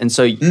safest. And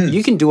so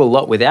you can do a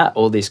lot without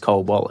all this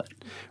cold wallet,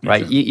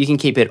 right? You can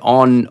keep it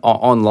online.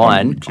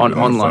 Keep it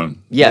on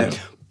phone. Yeah.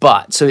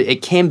 But so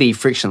it can be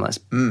frictionless.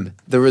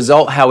 The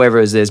result, however,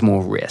 is there's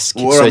more risk.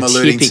 What so I'm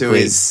alluding to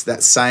is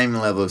that same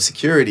level of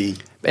security.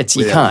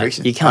 You can't.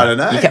 I don't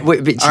know. I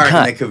reckon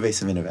there could be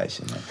some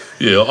innovation there.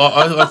 Yeah,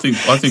 I think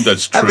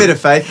that's true. A bit of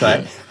faith,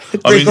 Clay.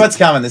 Yeah. What's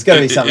coming? There's got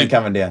to be something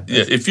coming down.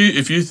 Yeah, if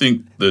you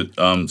think that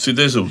see,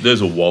 there's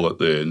a wallet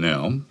there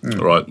now,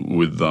 right,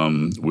 with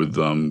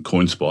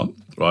CoinSpot,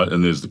 right,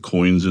 and there's the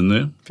coins in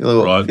there, A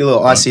little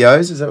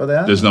ICOs, is that what they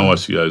are? There's no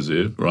ICOs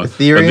there, right?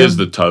 Ethereum? But there's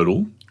the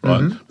total,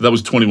 right? But that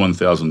was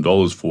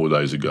 $21,000 4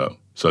 days ago.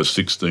 So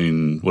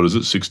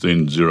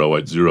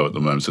 16,080 at the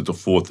moment. So it's a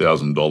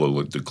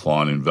 $4,000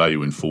 decline in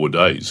value in 4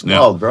 days.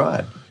 Now, Oh,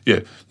 right.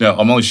 yeah. Now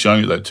I'm only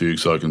showing you that to you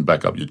so I can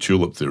back up your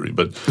tulip theory.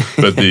 But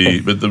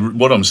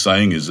what I'm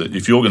saying is that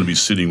if you're going to be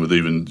sitting with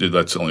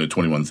that's only a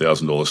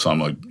 $21,000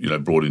 sum I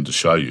brought in to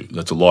show you.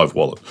 That's a live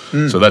wallet.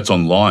 So that's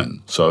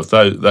online. So if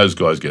those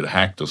guys get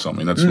hacked or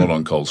something, that's not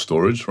on cold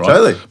storage, right?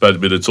 Totally.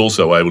 But it's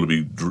also able to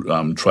be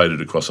traded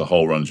across a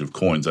whole range of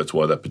coins. That's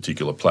why that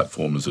particular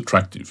platform is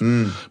attractive.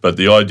 But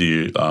the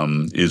idea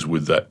is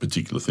with that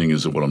particular thing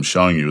is that what I'm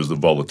showing you is the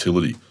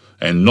volatility.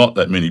 And not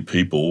that many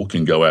people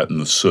can go out in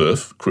the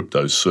surf,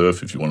 crypto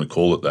surf, if you want to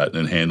call it that,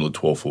 and handle a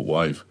 12-foot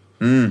wave.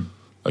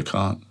 They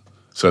can't.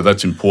 So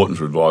that's important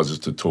for advisors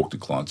to talk to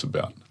clients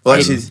about. Well,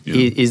 actually,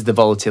 is the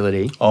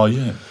volatility. Oh,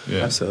 yeah.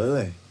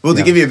 Absolutely. Well,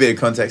 to give you a bit of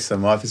context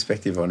on my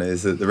perspective on it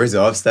is that the reason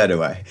I've stayed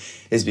away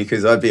is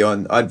because I'd be,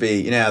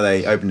 how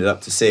they opened it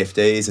up to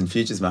CFDs and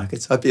futures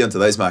markets. I'd be onto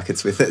those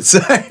markets with it.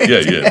 So.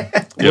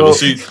 Yeah. Well,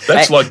 see,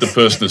 that's like the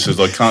person that says,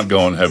 I can't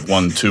go and have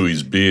 1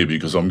 Tooheys beer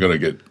because I'm going to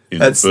get into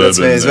bourbon. That's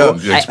me as well.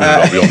 Next minute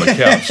I'll be on the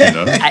couch,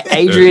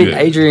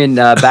 Adrian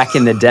back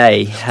in the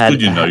day had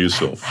Good you know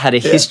yourself. had a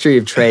history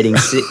of trading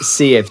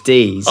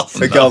CFDs.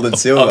 For gold and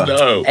silver. Oh,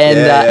 no.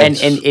 And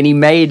he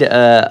made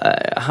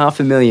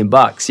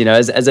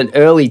 $500,000, as an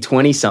early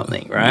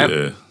 20-something, right?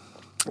 Yeah.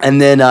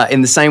 And then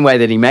in the same way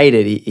that he made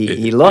it,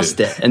 he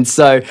lost it. And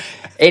so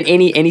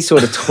any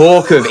sort of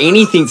talk of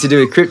anything to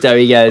do with crypto,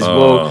 he goes,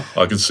 well...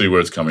 I can see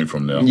where it's coming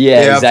from now.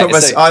 Yeah,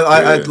 exactly.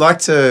 I'd like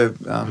to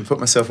put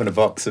myself in a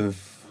box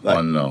of...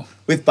 I know.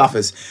 With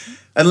buffers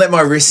and let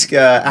my risk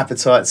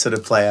appetite sort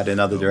of play out in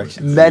other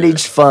directions.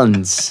 Managed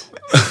funds.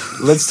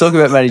 Let's talk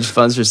about managed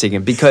funds for a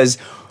second because...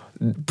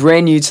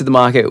 brand new to the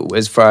market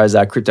as far as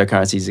our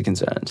cryptocurrencies are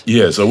concerned.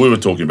 Yeah, so we were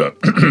talking about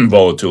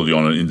volatility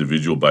on an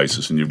individual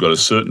basis, and you've got a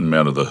certain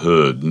amount of the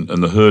herd,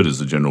 and the herd is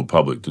the general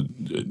public.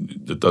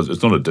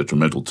 It's not a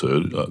detrimental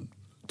term. Herd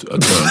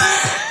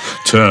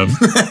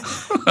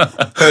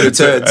of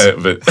turds.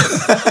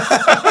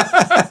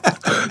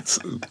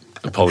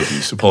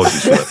 Apologies for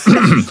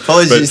that.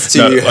 Apologies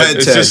to you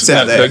herd turds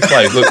out there.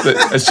 Clay, look,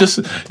 it's just,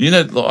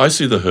 I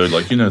see the herd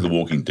like, The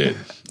Walking Dead.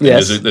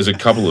 Yes. There's a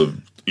couple of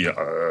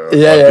people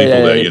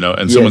there, you know,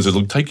 and someone says,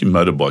 look, take your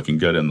motorbike and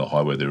go down the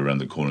highway there around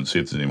the corner and see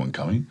if there's anyone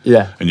coming.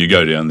 Yeah. And you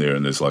go down there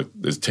and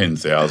there's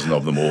 10,000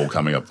 of them all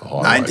coming up the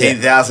highway.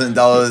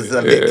 $19,000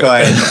 of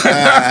Bitcoin.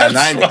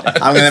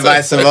 I'm going to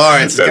buy some more.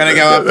 It's going to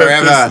go up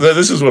forever.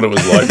 This is what it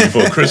was like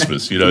before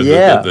Christmas, you know,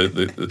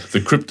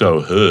 the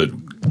crypto herd.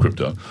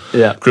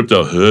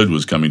 Crypto herd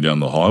was coming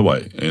down the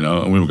highway, you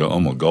know, and we were going, oh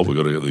my God, we've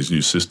got to get these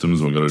new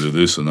systems, we've got to do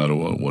this and that or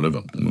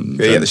whatever.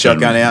 Get the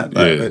shotgun out.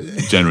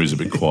 January's a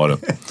bit quieter.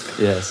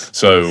 Yes.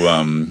 So,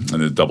 and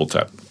then double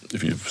tap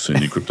if you've seen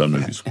any crypto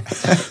movies.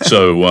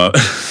 So,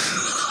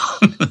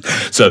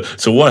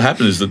 So what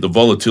happened is that the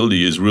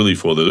volatility is really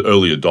for the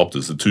early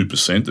adopters, the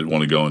 2% that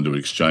want to go into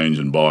exchange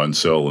and buy and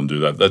sell and do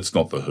that. That's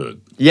not the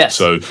herd. Yes.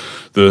 So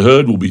the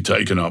herd will be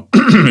taken up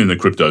in the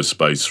crypto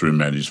space through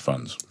managed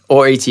funds.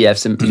 Or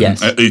ETFs, and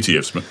yes.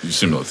 ETFs,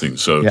 similar things.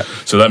 So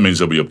that means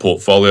there'll be a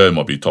portfolio, there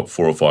might be top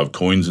 4 or 5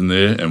 coins in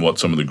there, and what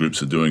some of the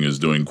groups are doing is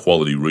doing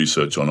quality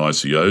research on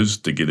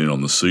ICOs to get in on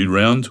the seed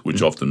round,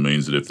 which often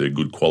means that if they're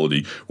good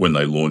quality, when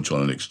they launch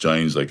on an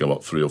exchange, they go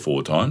up 3 or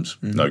 4 times,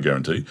 no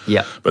guarantee.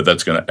 Yeah. But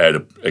that's going to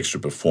add extra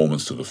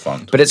performance to the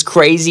fund. But it's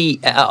crazy.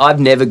 I've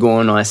never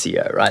gone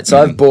ICO, right?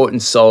 So I've bought and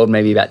sold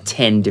maybe about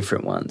 10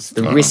 different ones.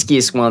 The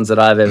riskiest ones that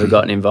I've ever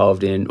gotten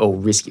involved in, or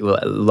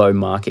low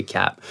market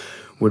cap,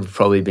 would have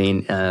probably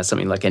been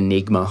something like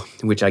Enigma,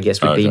 which I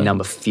guess would be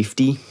number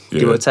 50,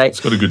 give or take. It's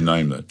got a good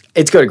name, though.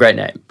 It's got a great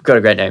name.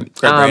 Great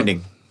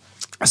branding.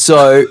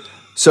 So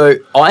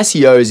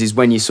ICOs is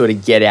when you sort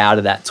of get out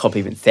of that top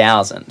even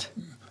 1,000.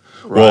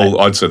 Right?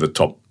 Well, I'd say the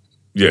top.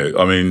 Yeah,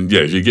 I mean,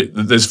 you get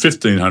there's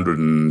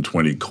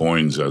 1,520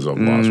 coins as of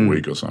last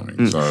week or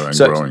something,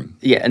 so growing.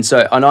 Yeah, and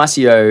so an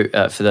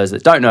ICO, for those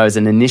that don't know, is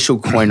an initial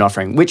coin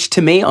offering, which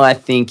to me I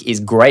think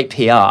is great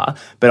PR,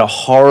 but a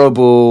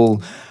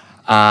horrible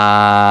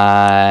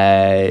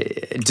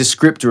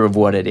descriptor of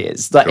what it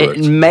is. Like, it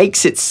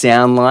makes it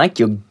sound like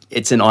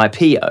it's an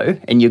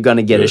IPO and you're going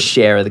to get a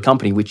share of the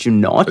company, which you're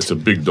not. It's a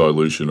big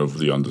dilution of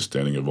the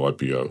understanding of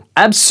IPO.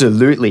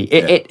 Absolutely.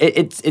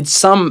 It's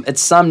some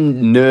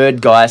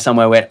nerd guy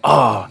somewhere where,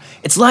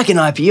 it's like an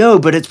IPO,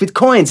 but it's with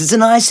coins. It's an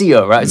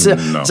ICO, right? So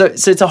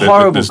it's a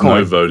horrible There's coin.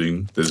 no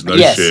voting. There's no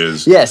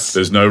shares. Yes.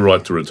 There's no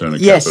right to return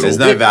capital. There's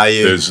no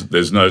value.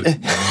 There's no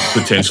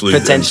potentially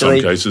in some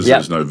cases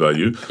there's no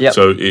value. Yep.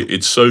 So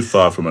it's so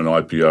far from an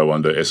IPO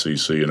under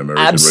SEC and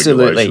American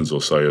regulations,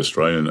 or say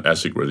Australian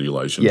ASIC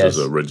regulations as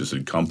a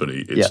registered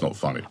company. It's not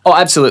funny. Oh,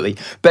 absolutely.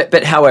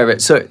 But however,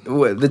 so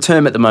the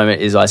term at the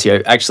moment is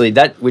ICO. Actually,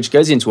 that which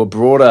goes into a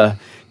broader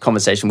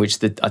conversation, which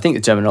I think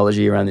the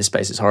terminology around this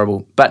space is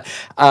horrible. But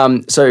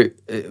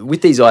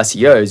with these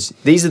ICOs,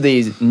 these are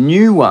these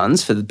new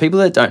ones, for the people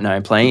that don't know,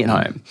 playing at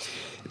home,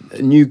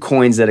 new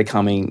coins that are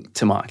coming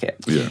to market.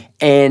 Yeah.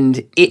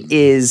 And it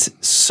is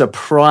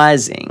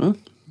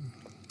surprising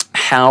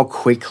how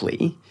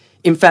quickly.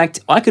 In fact,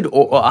 I could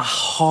a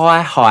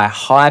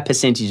high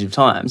percentage of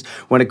times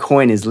when a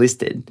coin is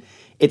listed,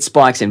 it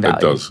spikes in value.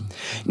 It does.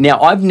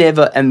 Now, I've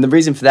never, and the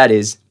reason for that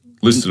is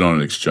listed on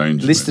an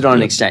exchange. An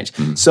exchange.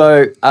 Mm-hmm.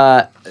 So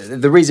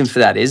the reason for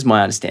that is,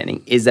 my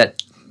understanding, is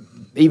that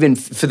even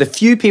for the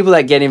few people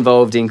that get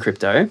involved in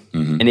crypto,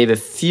 and even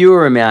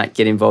fewer amount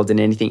get involved in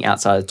anything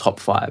outside of the top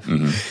 5,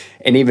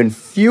 and even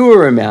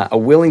fewer amount are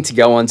willing to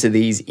go onto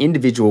these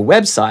individual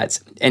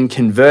websites and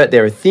convert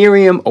their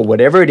Ethereum or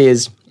whatever it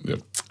is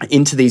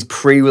into these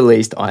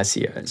pre-released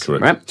ICOs.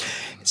 Correct. Right?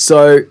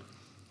 So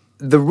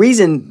the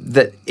reason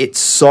that it's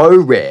so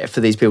rare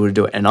for these people to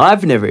do it, and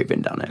I've never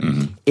even done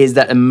it, is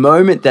that a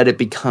moment that it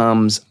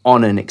becomes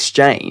on an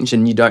exchange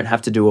and you don't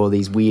have to do all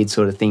these weird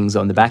sort of things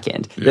on the back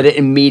end, that it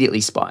immediately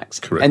spikes.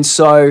 Correct. And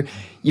so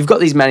you've got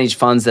these managed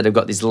funds that have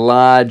got this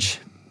large,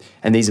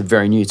 and these are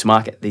very new to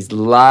market, these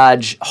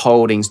large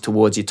holdings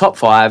towards your top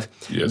 5,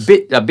 a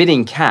bit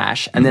in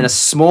cash, and then a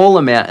small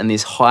amount in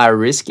this higher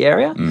risk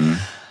area.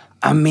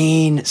 I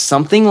mean,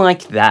 something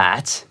like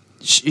that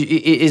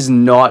is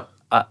not...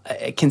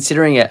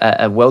 considering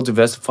a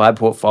well-diversified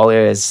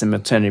portfolio has some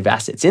alternative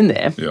assets in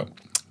there,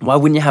 why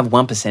wouldn't you have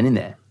 1% in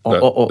there or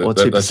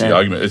 2%? That's the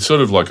argument. It's sort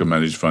of like a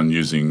managed fund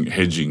using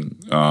hedging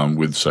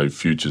with, say,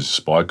 futures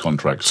SPY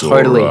contracts,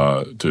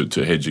 or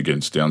to hedge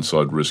against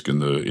downside risk in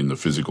the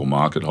physical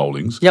market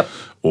holdings.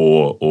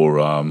 Or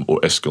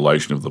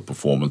escalation of the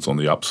performance on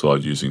the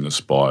upside using the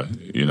SPY.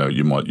 You know,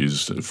 you might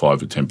use 5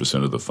 to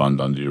 10% of the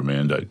fund under your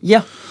mandate.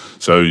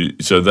 So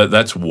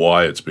that's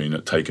why it's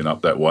been taken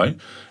up that way.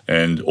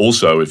 And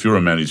also, if you're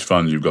a managed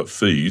fund, you've got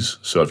fees.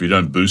 So if you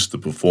don't boost the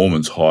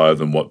performance higher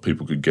than what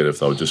people could get if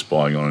they were just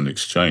buying on an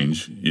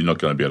exchange, you're not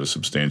going to be able to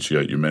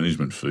substantiate your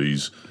management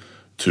fees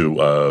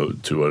to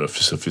a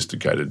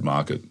sophisticated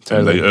market.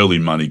 And the early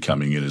money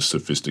coming in is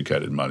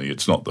sophisticated money.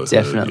 It's not the...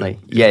 Definitely.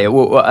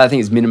 Well, I think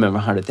it's minimum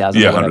 $100,000.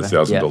 Yeah,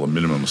 $100,000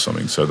 minimum or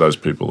something. So those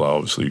people are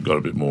obviously got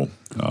a bit more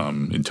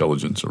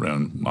intelligence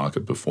around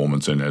market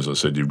performance. And as I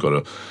said, if you've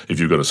got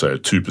to say a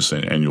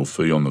 2% annual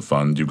fee on the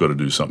fund, you've got to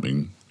do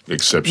something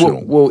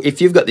exceptional. Well,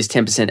 if you've got this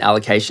 10%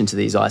 allocation to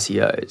these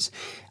ICOs,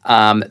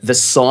 the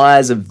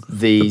size of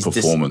these... The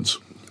performance.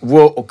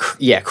 Well,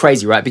 yeah,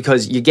 crazy, right?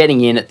 Because you're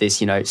getting in at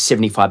this,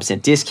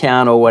 75%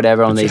 discount or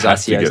whatever on these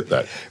ICOs. You have to get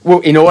that. Well,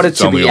 in order it's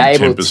to only be on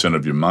able 10%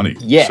 of your money.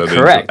 Yeah, so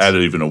correct. To add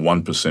even a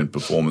 1%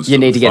 performance. You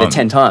need to get it fund.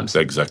 10 times.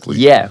 Exactly.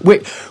 Yeah,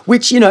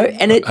 which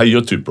and it. Hey,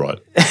 you're too bright.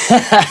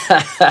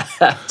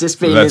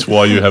 Just being. That's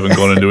why you haven't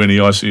gone into any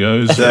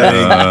ICOs.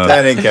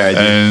 Don't encourage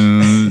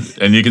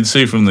it. And you can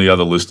see from the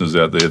other listeners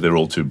out there, they're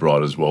all too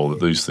bright as well. That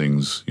these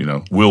things,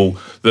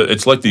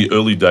 it's like the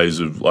early days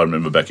of. I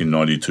remember back in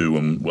 '92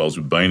 when I was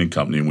with Bain and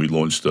Company, and we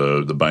launched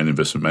the Bain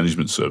Investment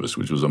Management Service,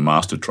 which was a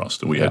master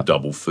trust, and we had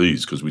double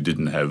fees because we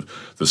didn't have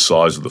the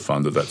size of the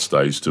fund at that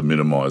stage to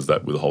minimise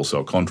that with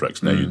wholesale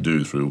contracts. Now you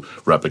do through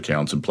wrap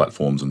accounts and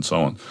platforms and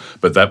so on.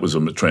 But that was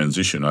a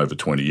transition over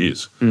 20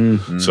 years.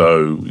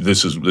 So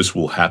this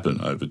will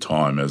happen over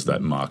time as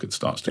that market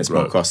starts to grow. It's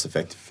more cost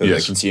effective for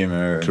the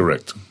consumer.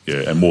 Correct.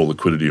 Yeah, and more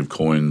liquidity of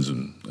coins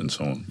and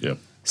so on. Yeah.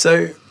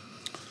 So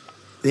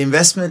the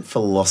investment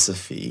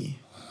philosophy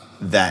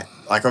that,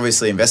 like,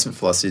 obviously investment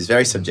philosophy is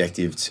very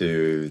subjective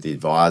to the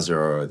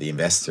advisor or the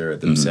investor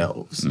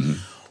themselves.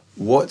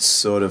 What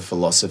sort of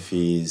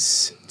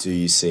philosophies do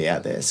you see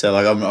out there? So,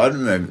 like, I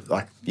don't know,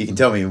 like, you can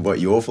tell me what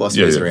your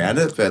philosophy is around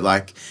it, but,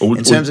 like,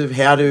 in terms of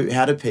how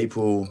do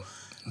people,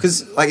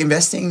 because, like,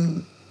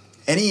 investing,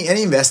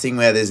 any investing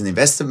where there's an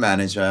investor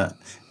manager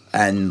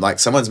and, like,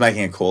 someone's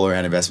making a call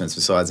around investments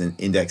besides an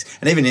index,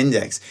 and even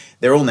index,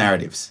 they're all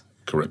narratives.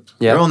 Correct.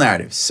 Yeah. They're all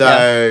narratives.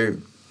 So,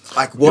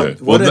 like, what? Yeah.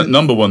 Well,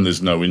 number one,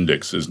 there's no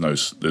index. There's no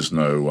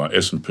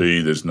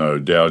S&P. There's no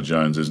Dow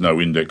Jones. There's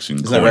no index in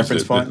coins. No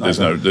reference point.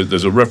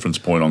 There's a reference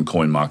point on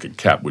coin market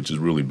cap, which is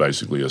really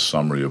basically a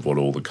summary of what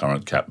all the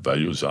current cap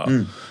values are.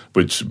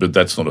 But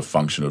that's not a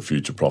function of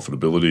future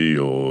profitability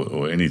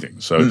or anything.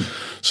 So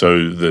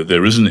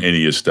there isn't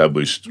any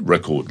established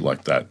record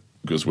like that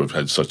because we've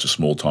had such a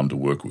small time to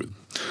work with.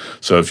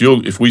 So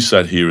if we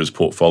sat here as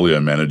portfolio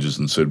managers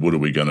and said, what are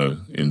we going to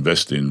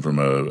invest in from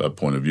a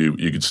point of view,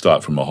 you could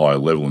start from a higher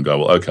level and go,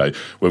 well, okay,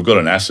 we've got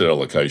an asset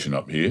allocation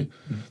up here.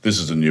 This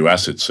is a new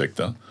asset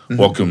sector.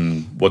 What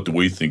do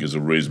we think is a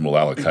reasonable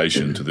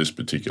allocation to this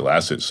particular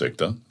asset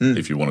sector,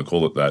 if you want to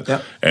call it that?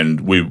 Yep.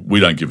 And we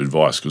don't give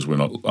advice because we're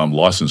not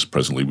licensed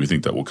presently. We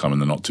think that will come in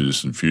the not too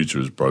distant future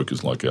as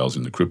brokers like ours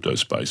in the crypto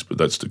space, but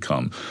that's to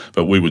come.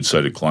 But we would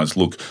say to clients,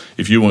 look,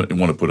 if you want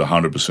to put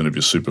 100% of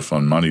your super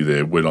fund money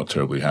there, we're not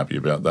terribly happy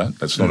about that.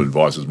 That's not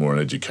advice, it's more an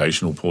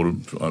educational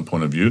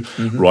point of view.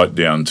 Right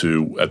down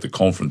to at the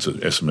conference at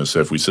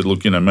SMSF, we said,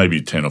 look,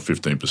 maybe 10 or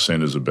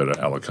 15% is a better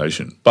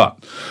allocation. But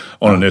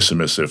on an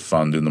SMSF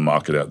fund in the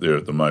market out there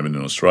at the moment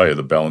in Australia,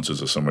 the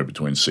balances are somewhere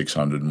between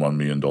 $600 and $1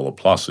 million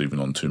plus, even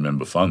on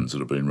 2-member funds that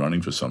have been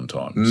running for some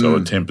time. So a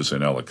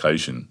 10%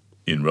 allocation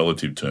in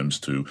relative terms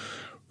to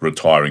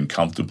retiring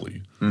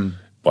comfortably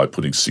by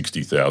putting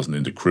 60,000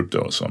 into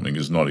crypto or something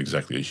is not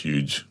exactly a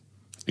huge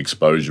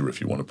exposure,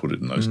 if you want to put it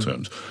in those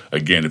terms.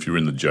 Again, if you're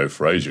in the Joe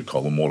Frazier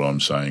column, what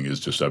I'm saying is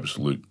just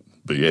absolute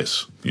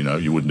BS.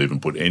 You wouldn't even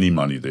put any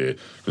money there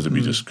because it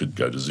just could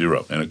go to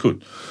zero, and it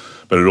could.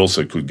 But it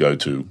also could go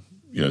to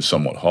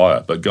somewhat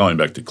higher. But going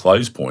back to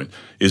Clay's point,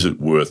 is it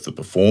worth the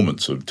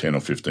performance of 10 or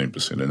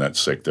 15% in that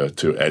sector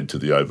to add to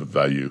the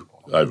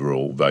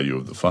overall value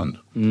of the fund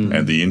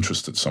and the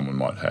interest that someone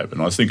might have?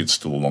 And I think it's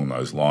still along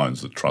those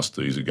lines that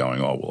trustees are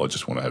going, oh, well, I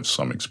just want to have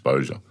some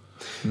exposure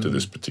to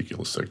this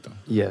particular sector.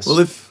 Yes. Well,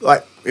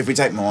 if we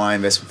take my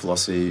investment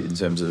philosophy in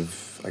terms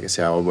of, I guess,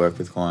 how I work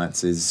with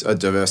clients is a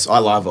diverse. I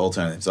love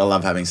alternatives. I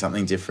love having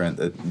something different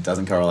that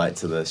doesn't correlate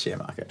to the share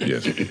market.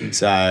 Yes.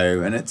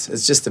 So, and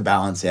it's just to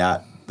balance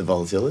out the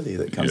volatility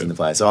that comes into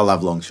play. So I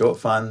love long short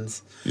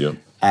funds. Yep.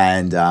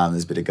 And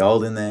there's a bit of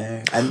gold in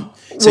there. And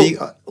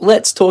so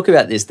let's talk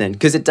about this then,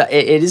 because it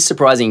is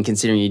surprising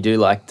considering you do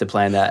like to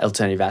plan that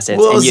alternative assets.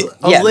 Well, I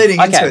was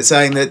leading into it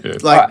saying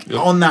that,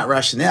 on that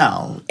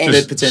rationale,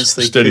 that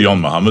potentially steady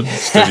on, Mohammed.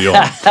 Steady on.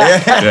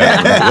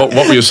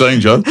 What were you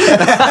saying, Joe?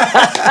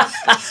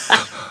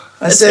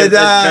 I said,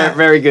 very,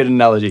 very good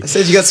analogy. I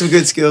said you got some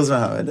good skills,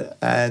 Mohammed,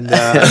 and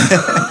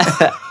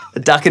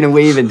ducking and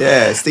weaving.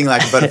 Yeah, sting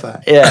like a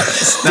butterfly.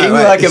 Sting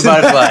like a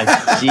butterfly.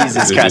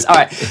 Jesus Christ. All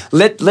right,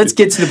 let's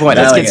get to the point.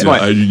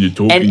 Adrian, you're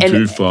talking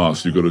too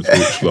fast. You've got to talk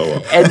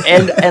slower.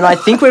 And I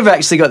think we've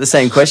actually got the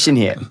same question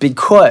here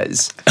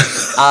because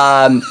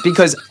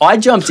I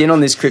jumped in on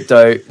this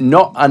crypto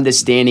not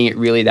understanding it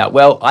really that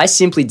well. I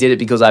simply did it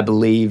because I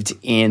believed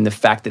in the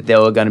fact that there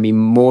were going to be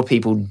more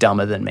people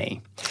dumber than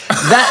me.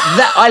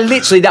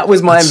 That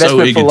was my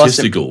investment philosophy. So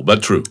egotistical,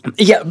 but true.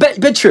 Yeah,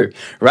 but true,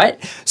 right?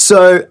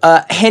 So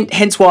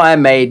hence why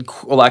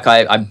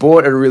I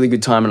bought at a really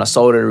good time and I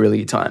sold at a really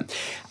good time.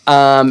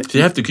 Do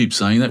you have to keep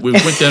saying that? We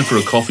went down for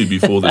a coffee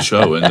before the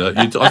show, and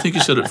I think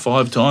you said it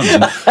 5 times.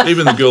 And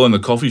even the girl in the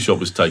coffee shop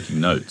was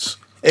taking notes.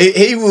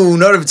 He will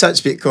not have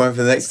touched Bitcoin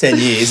for the next 10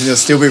 years, and he'll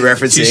still be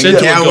referencing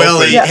how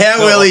well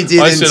he did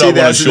in 2017.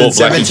 I short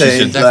black, and she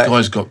said, that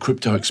guy's got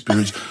crypto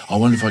experience. I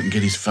wonder if I can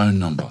get his phone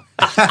number.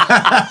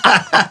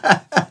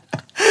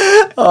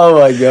 Oh,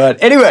 my God.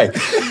 Anyway,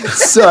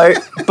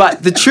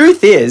 but the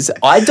truth is,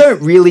 I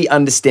don't really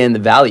understand the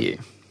value.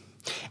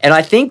 And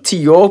I think to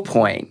your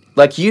point,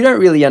 Like, you don't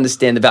really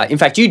understand the value. In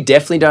fact, you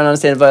definitely don't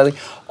understand the value.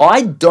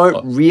 I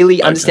don't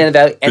really understand the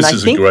value. And this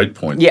is a great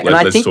point. Yeah, and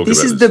I think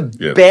this is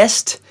the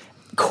best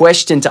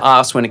question to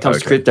ask when it comes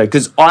to crypto,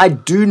 because I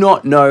do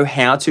not know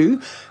how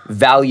to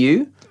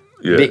value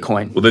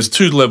Bitcoin. Well, there's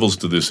two levels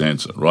to this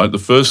answer, right? The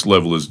first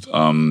level is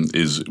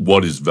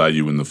what is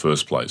value in the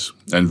first place,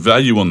 and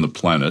value on the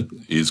planet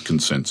is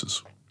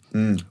consensus.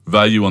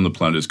 Value on the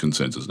planet is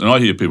consensus. And I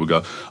hear people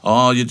go,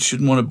 you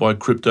shouldn't want to buy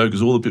crypto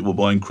because all the people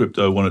buying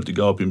crypto want it to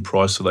go up in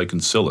price so they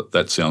can sell it.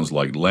 That sounds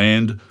like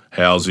land,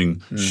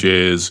 housing,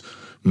 shares.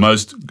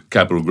 Most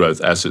capital growth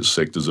asset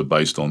sectors are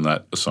based on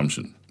that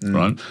assumption,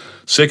 right?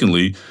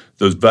 Secondly,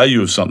 the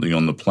value of something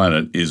on the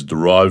planet is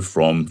derived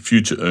from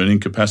future earning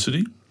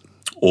capacity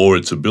or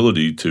its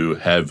ability to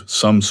have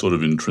some sort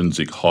of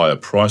intrinsic higher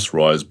price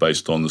rise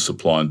based on the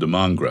supply and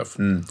demand graph.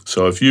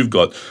 So if you've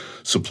got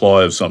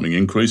supply of something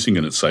increasing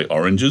and it's, say,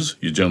 oranges,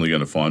 you're generally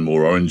going to find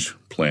more orange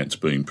plants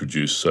being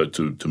produced so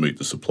to meet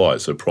the supply.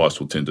 So price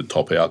will tend to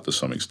top out to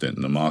some extent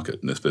in the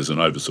market. And if there's an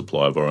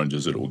oversupply of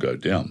oranges, it will go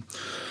down.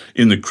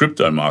 In the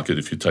crypto market,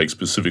 if you take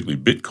specifically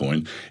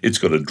Bitcoin, it's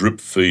got a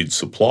drip feed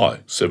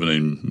supply,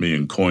 17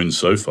 million coins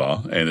so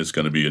far, and it's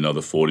going to be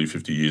another 40,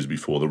 50 years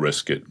before the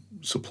rest get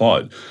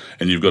supplied.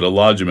 And you've got a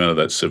large amount of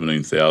that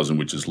 17,000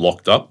 which is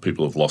locked up.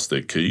 People have lost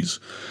their keys.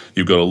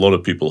 You've got a lot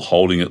of people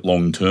holding it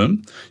long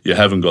term. You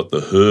haven't got the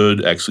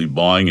herd actually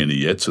buying any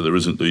yet, so there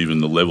isn't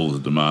even the level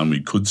of demand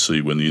we could see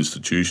when the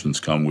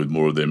institutions come with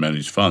more of their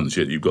managed funds.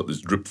 Yet you've got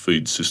this drip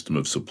feed system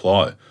of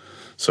supply.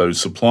 So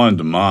supply and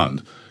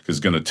demand is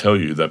going to tell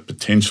you that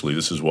potentially,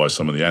 this is why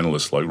some of the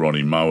analysts like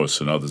Ronnie Moas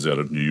and others out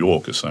of New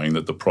York are saying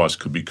that the price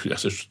could be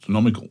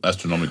astronomical.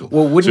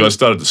 Well, so I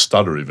started to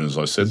stutter even as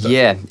I said that.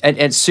 Yeah, and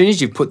as soon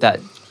as you put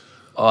that,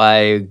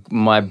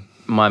 my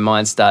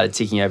mind started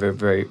ticking over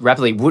very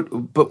rapidly.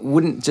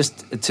 Wouldn't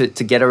just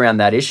to get around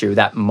that issue,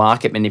 that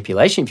market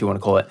manipulation, if you want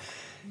to call it,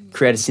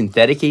 create a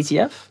synthetic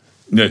ETF?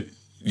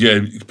 Yeah,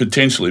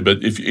 potentially.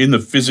 But if in the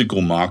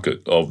physical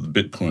market of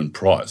the Bitcoin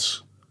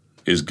price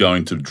is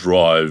going to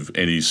drive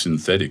any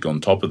synthetic on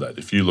top of that.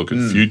 If you look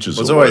at futures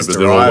or whatever,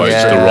 they're always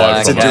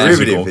derived from a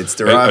derivative. It's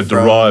derived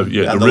from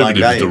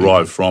derivative is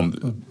derived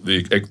from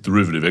the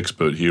derivative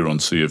expert here on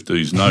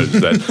CFDs knows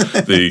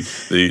that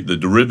the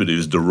derivative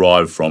is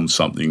derived from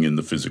something in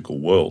the physical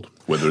world,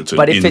 whether it's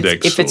an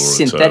index if it's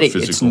synthetic,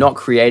 it's not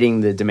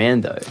creating the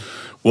demand though.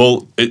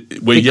 Well,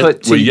 we're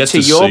yet to see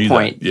your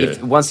point, that. Yeah.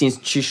 if once the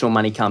institutional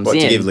money comes in,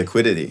 to give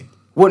liquidity.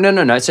 Well,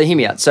 no. So hear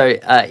me out. So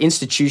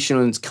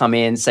institutions come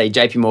in, say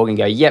JP Morgan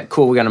go, yep,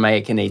 cool, we're going to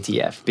make an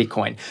ETF,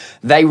 Bitcoin.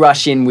 They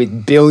rush in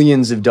with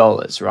billions of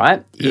dollars,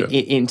 right,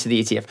 into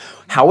the ETF.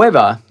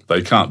 However,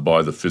 they can't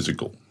buy the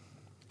physical.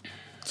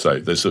 So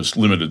there's a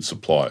limited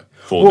supply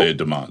for their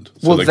demand.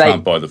 So they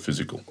can't buy the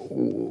physical.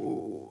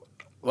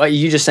 Well,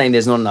 you're just saying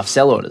there's not enough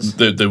sell orders.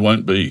 There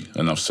won't be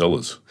enough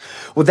sellers.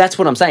 Well, that's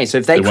what I'm saying. So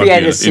if they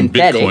created a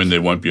synthetic, in Bitcoin,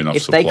 there won't be enough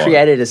supply. If they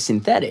created a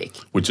synthetic,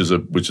 which is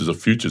a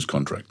futures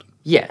contract.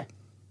 Yeah.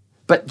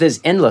 But there's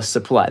endless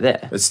supply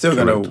there. It's still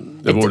going to...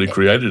 They've already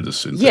created a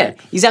synthetic.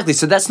 Yeah, exactly.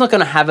 So that's not going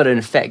to have an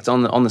effect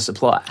on the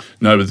supply.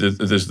 No, but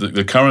there's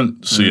the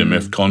current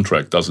CMF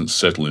contract doesn't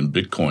settle in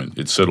Bitcoin.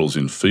 It settles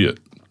in fiat.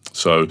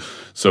 So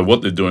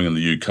what they're doing in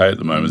the UK at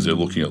the moment is they're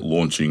looking at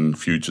launching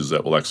futures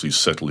that will actually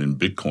settle in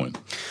Bitcoin.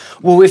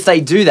 Well, if they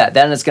do that,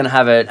 then it's going to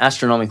have an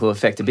astronomical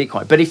effect to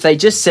Bitcoin. But if they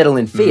just settle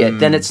in fiat,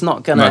 then it's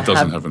not going to have... No, it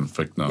doesn't have an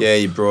effect, no. Yeah,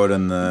 you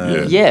broaden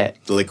the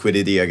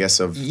liquidity, I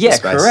guess, of the space.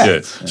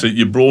 Correct. Yeah. So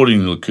you're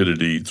broadening the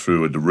liquidity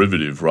through a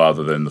derivative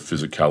rather than the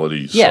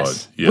physicality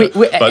side. Yeah.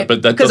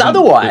 But that because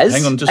otherwise...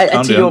 Hang on, just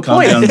calm down,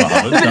 calm down,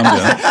 Mohammed, calm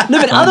down.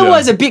 No, but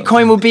otherwise a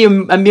Bitcoin will be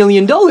 $1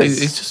 million.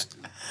 It's just...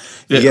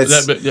 Yeah,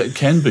 it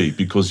can be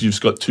because you've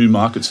got two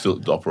markets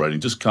still operating.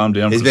 Just calm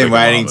down. He's been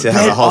waiting to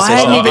have a whole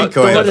session of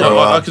Bitcoin for a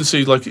while. I can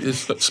see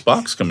it's got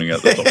sparks coming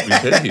out the top of his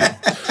head here.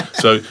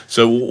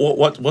 So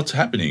what's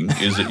happening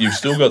is that you've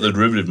still got the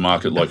derivative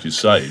market, like you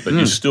say, but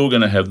you're still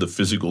going to have the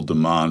physical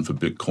demand for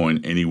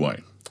Bitcoin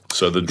anyway.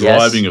 So the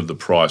driving of the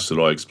price that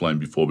I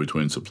explained before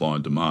between supply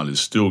and demand is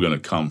still going to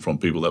come from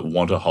people that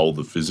want to hold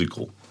the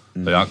physical.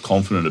 They aren't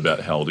confident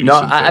about holding a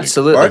synthetic.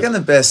 Absolutely. I reckon the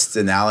best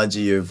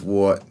analogy of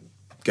what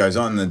goes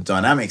on in the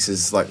dynamics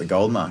is like the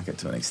gold market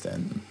to an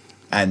extent.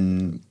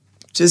 And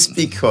just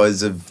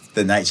because of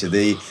the nature,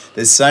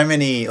 there's so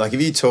many, like if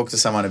you talk to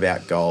someone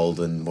about gold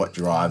and what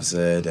drives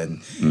it,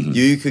 and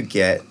you could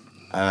get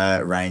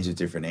a range of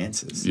different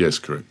answers. Yes,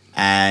 correct.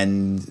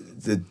 And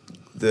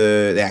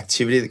the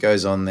activity that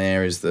goes on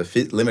there is the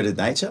limited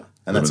nature.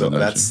 And that's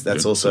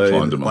also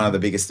one of the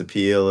biggest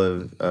appeal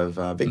of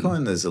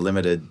Bitcoin. There's a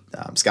limited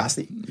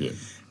scarcity. Yeah.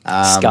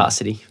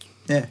 Scarcity.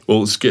 Yeah.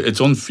 Well, it's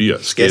on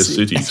fiat,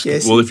 scarcity.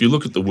 Well, if you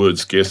look at the word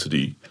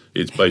scarcity,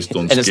 it's based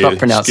on and it's not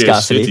pronounced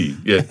scarcity.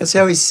 Yeah. That's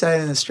how we say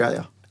it in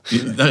Australia.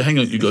 No, hang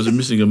on, you guys are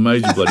missing a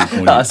major bloody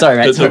point. Sorry,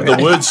 mate. The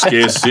word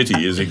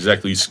scarcity is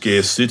exactly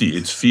scarcity.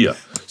 It's fear.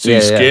 See,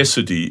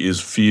 scarcity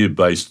is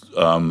fear-based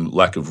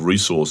lack of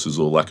resources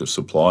or lack of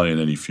supply in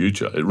any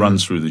future. It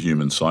runs through the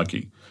human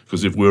psyche.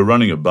 Because if we were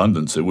running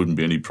abundance, there wouldn't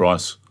be any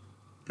price.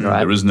 Right.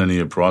 There isn't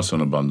any price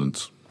on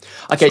abundance.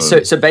 Okay,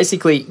 so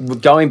basically,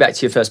 going back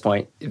to your first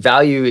point,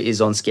 value is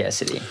on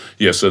scarcity.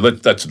 Yeah, so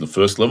that's at the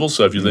first level.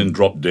 So if you then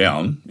drop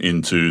down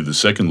into the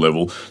second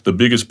level, the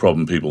biggest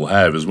problem people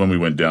have is when we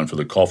went down for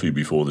the coffee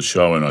before the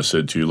show and I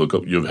said to you, look,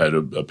 you've had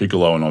a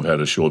piccolo and I've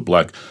had a short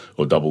black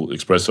or double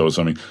espresso or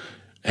something.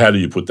 How do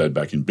you put that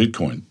back in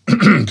Bitcoin?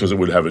 Because it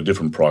would have a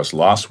different price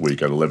last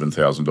week at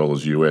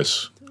 $11,000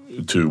 US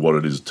to what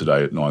it is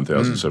today at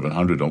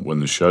 9,700 when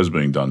the show's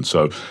being done.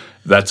 So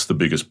that's the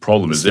biggest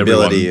problem is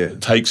everyone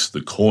takes the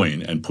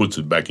coin and puts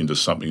it back into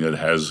something that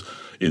has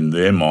in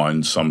their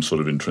mind some sort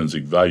of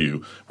intrinsic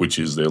value, which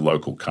is their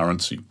local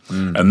currency.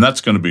 And that's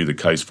going to be the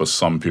case for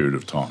some period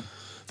of time.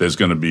 There's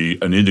going to be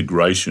an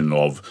integration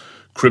of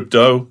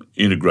crypto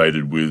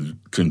integrated with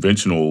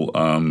conventional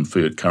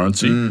fiat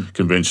currency,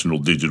 conventional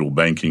digital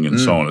banking and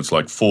so on. It's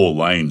like 4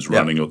 lanes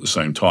running at the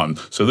same time.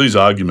 So these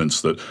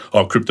arguments that,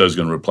 crypto is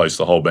going to replace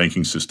the whole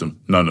banking system.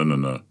 No.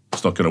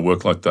 It's not going to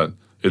work like that.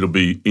 It'll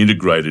be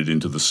integrated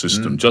into the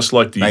system. Just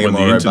like when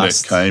the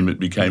internet came, it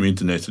became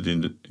interneted,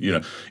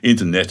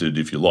 interneted,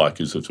 if you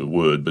like, is a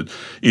word, but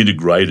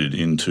integrated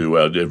into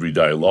our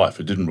everyday life.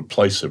 It didn't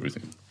replace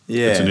everything.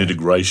 Yeah. It's an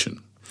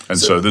integration. And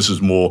so this is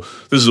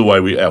the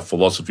way our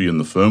philosophy in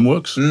the firm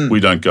works. We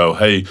don't go,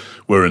 hey,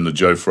 we're in the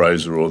Joe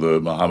Fraser or the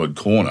Muhammad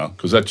corner,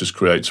 because that just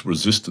creates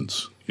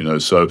resistance.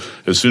 So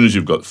as soon as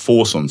you've got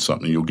force on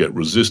something, you'll get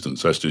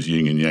resistance. That's just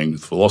yin and yang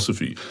with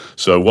philosophy.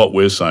 So what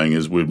we're saying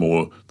is we're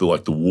more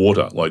like the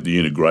water, like the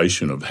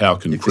integration of how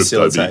can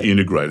crypto be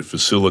integrated,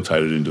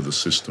 facilitated into the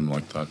system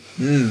like that.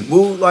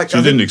 So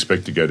you didn't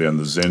expect to go down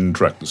the Zen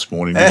track this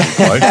morning, did you,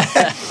 Clay?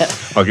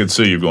 I can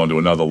see you've gone to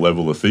another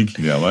level of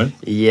thinking now, mate.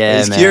 Yeah,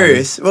 he's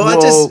curious.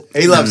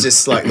 He loves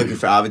just like looking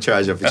for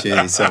arbitrage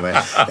opportunities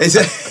somewhere.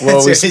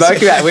 We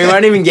spoke about. We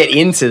won't even get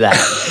into that.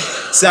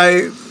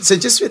 So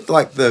just with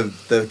like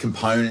the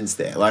components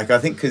there, like I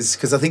think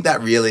because I think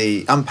that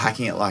really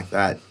unpacking it like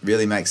that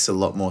really makes a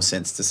lot more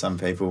sense to some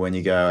people when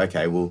you go,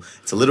 okay, well,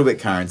 it's a little bit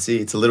currency,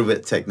 it's a little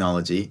bit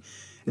technology,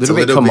 it's a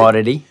little bit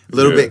commodity,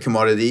 bit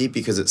commodity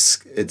because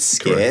it's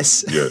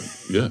scarce.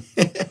 Yeah.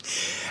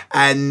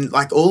 And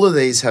like all of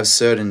these have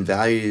certain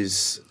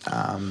values,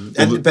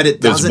 but it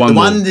doesn't. The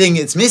one thing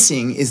it's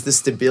missing is the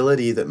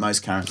stability that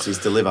most currencies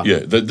deliver. Yeah,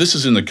 this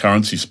is in the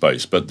currency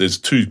space, but there's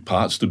 2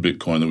 parts to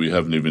Bitcoin that we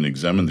haven't even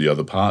examined the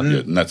other part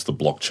yet, and that's the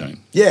blockchain.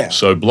 Yeah.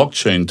 So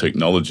blockchain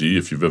technology,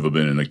 if you've ever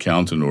been an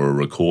accountant or a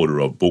recorder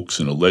of books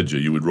in a ledger,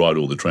 you would write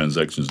all the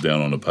transactions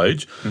down on a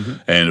page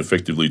and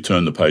effectively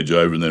turn the page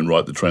over and then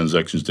write the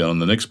transactions down on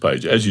the next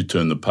page. As you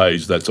turn the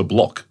page, that's a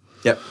block.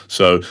 Yep.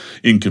 So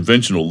in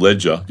conventional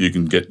ledger, you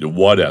can get your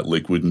whiteout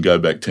liquid and go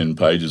back 10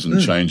 pages and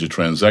change a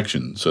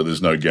transaction. So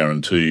there's no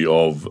guarantee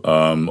of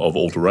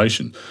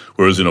alteration.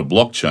 Whereas in a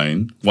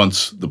blockchain,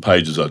 once the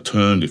pages are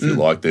turned, if you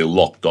like, they're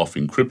locked off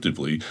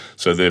encryptively.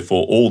 So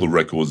therefore, all the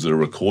records that are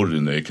recorded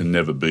in there can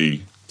never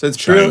be So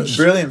it's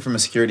brilliant from a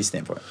security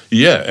standpoint.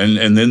 Yeah,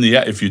 and then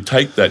if you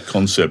take that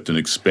concept and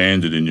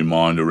expand it in your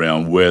mind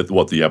around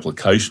what the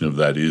application of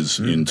that is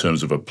in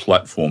terms of a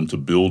platform to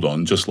build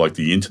on, just like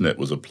the internet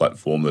was a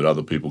platform that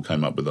other people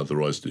came up with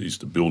other ideas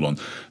to build on,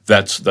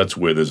 that's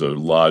where there's a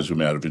large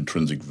amount of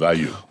intrinsic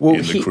value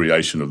in the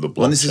creation of the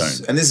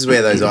blockchain. This is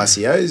where those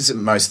ICOs,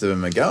 most of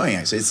them are going,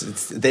 actually.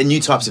 They're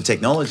new types of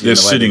technology. They're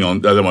sitting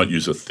on, they might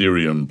use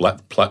Ethereum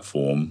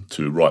platform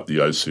to write the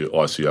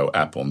ICO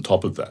app on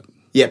top of that.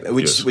 Yeah,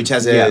 which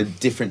has a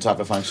different type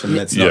of function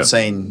that's not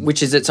seen.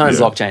 Which is its own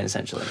blockchain,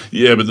 essentially.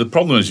 Yeah, but the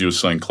problem, as you were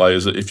saying, Clay,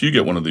 is that if you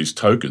get one of these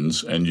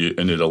tokens and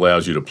it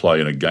allows you to play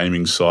in a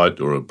gaming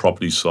site or a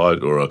property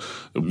site or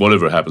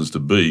whatever it happens to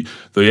be,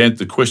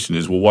 the question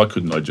is, well, why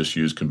couldn't I just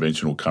use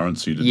conventional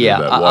currency to do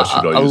that? Why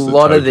should I use the token? A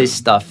lot of this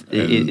stuff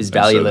is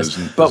valueless.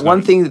 But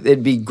one thing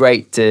that'd be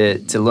great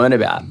to learn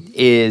about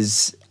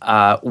is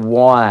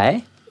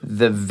why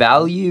the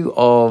value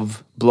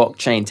of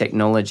blockchain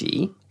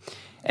technology.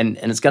 And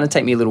it's going to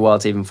take me a little while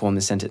to even form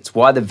this sentence.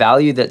 Why the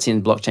value that's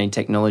in blockchain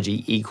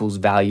technology equals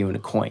value in a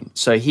coin.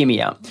 So hear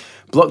me out.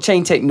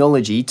 Blockchain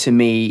technology to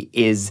me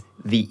is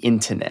the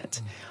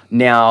internet.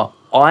 Now,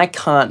 I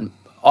can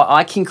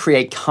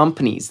create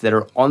companies that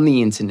are on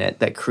the internet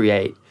that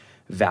create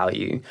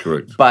value.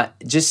 Correct. But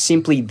just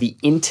simply the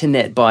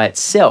internet by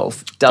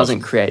itself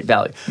doesn't create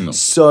value. No.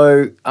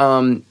 So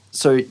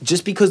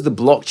just because the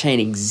blockchain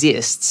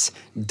exists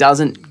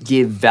doesn't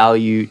give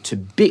value to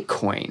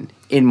Bitcoin,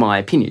 in my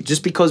opinion.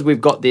 Just because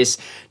we've got this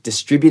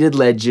distributed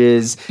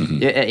ledgers,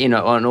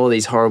 on all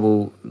these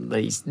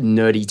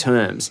nerdy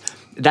terms,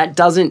 that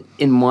doesn't,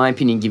 in my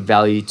opinion, give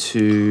value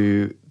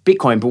to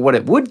Bitcoin. But what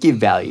it would give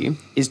value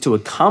is to a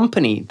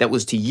company that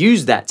was to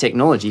use that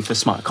technology for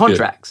smart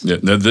contracts. Yeah.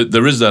 Now,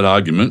 there is that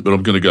argument, but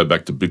I'm going to go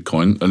back to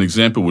Bitcoin. An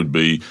example would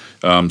be,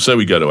 say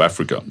we go to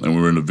Africa and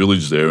we're in a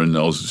village there, and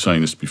I was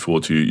saying this before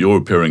to you, you're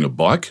repairing a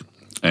bike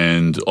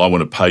and I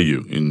want to pay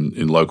you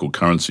in local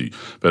currency,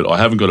 but I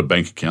haven't got a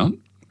bank account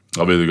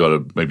I've either got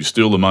to maybe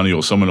steal the money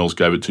or someone else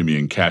gave it to me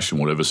in cash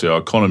and whatever. So our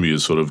economy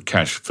is sort of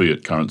cash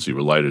fiat currency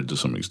related to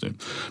some extent.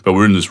 But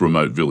we're in this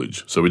remote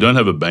village. So we don't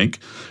have a bank.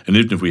 And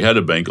even if we had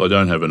a bank, I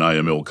don't have an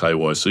AML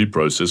KYC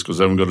process because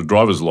I haven't got a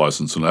driver's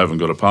license and I haven't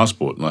got a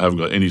passport and I haven't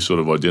got any sort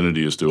of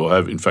identity as to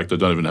in fact, I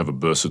don't even have a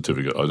birth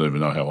certificate. I don't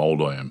even know how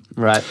old I am.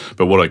 Right.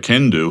 But what I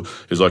can do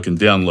is I can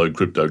download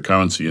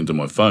cryptocurrency into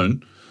my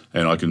phone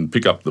and I can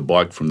pick up the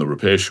bike from the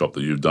repair shop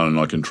that you've done and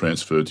I can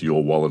transfer to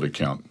your wallet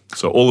account.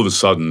 So all of a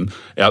sudden,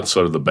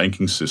 outside of the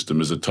banking system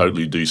is a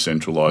totally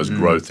decentralized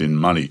growth in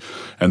money.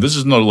 And this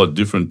is not a lot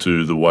different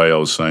to the way I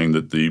was saying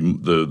that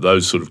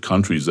those sort of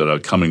countries that are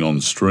coming on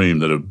stream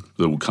that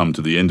will come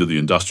to the end of the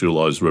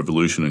industrialized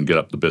revolution and get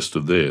up the best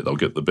of they'll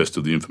get the best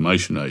of the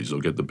information age, they'll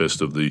get the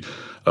best of the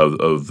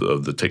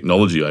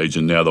technology age,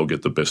 and now they'll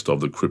get the best of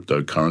the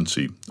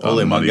cryptocurrency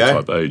money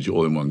type age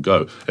all in one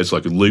go. It's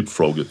like a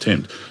leapfrog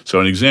attempt.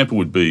 So an example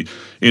would be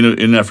in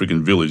an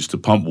African village, to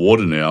pump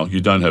water now,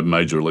 you don't have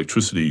major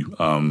electricity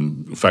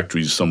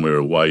factories somewhere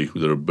away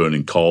that are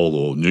burning coal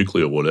or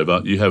nuclear or whatever.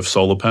 You have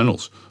solar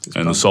panels,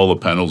 the solar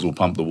panels will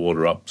pump the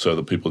water up so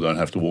that people don't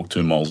have to walk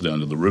 2 miles down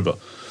to the river.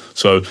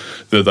 So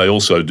they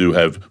also do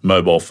have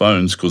mobile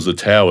phones because the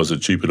towers are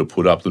cheaper to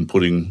put up than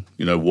putting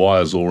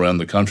wires all around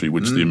the country,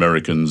 which the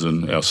Americans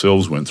and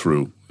ourselves went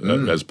through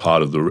as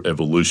part of the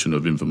evolution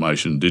of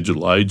information,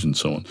 digital age, and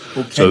so on.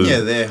 Well,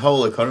 Kenya, their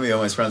whole economy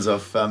almost runs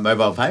off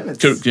mobile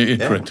payments.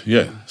 Correct.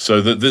 Yeah.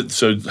 So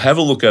so have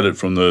a look at it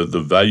from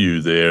the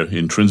value there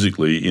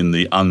intrinsically in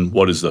the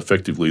what is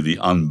effectively the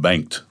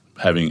unbanked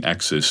having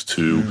access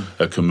to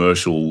a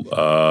commercial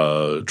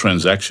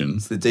transaction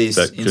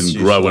that can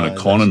grow an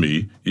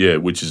economy,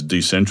 which is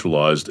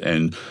decentralized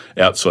and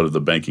outside of the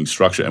banking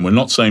structure. And we're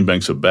not saying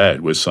banks are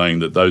bad. We're saying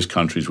that those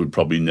countries would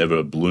probably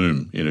never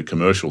bloom in a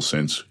commercial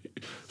sense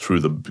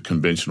through the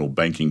conventional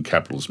banking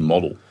capitalist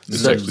model.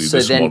 This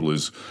model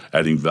is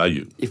adding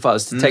value. If I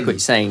was to take what you're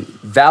saying,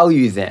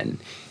 value then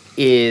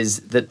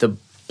is that the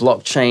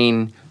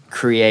blockchain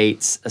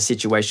creates a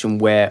situation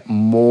where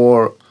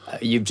more,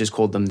 you've just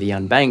called them the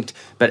unbanked,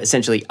 but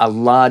essentially a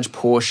large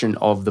portion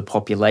of the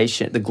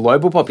population, the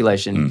global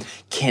population,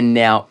 can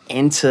now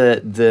enter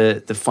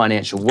the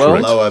financial world.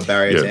 Correct. Lower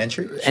barrier to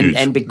entry.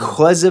 And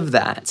because of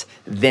that,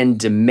 then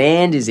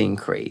demand is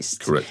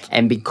increased. Correct.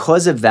 And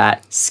because of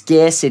that,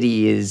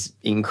 scarcity is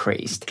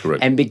increased.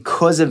 Correct. And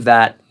because of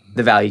that,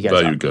 the value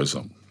goes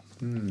up.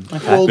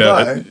 Okay. Now,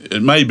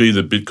 it may be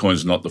that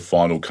Bitcoin's not the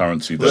final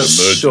currency that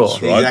emerges,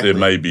 right? Exactly. There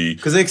may be...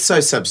 Because they're so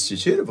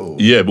substitutable.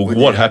 Yeah, but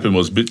what happened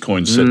was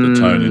Bitcoin set the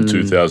tone in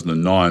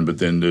 2009, but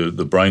then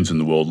the brains in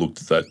the world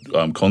looked at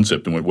that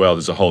concept and went, wow,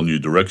 there's a whole new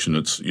direction.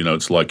 It's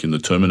like in the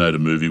Terminator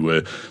movie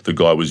where the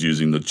guy was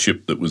using the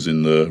chip that was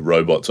in the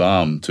robot's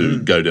arm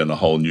to go down a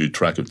whole new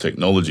track of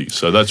technology.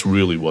 So that's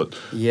really what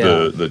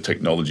the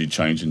technology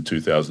change in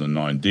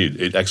 2009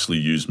 did. It actually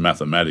used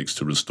mathematics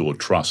to restore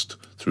trust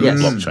through the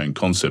blockchain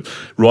concept,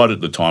 right at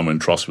the time when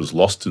trust was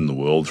lost in the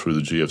world through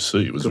the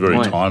GFC. It was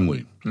very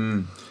timely.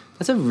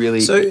 That's a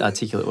really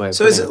articulate way of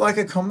So putting is it. it like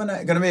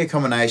going to be a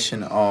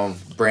combination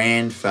of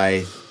brand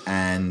faith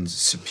and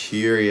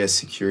superior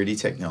security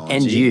technology?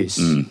 And use.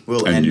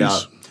 Will And end use.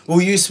 up...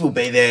 Well, use will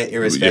be there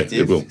irrespective.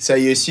 Yeah, it will. So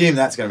you assume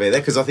that's going to be there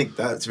because I think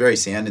that's very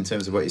sound in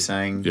terms of what you're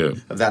saying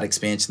of that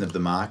expansion of the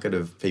market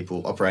of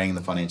people operating in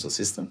the financial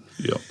system.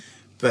 Yeah.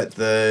 But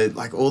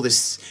all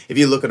this, if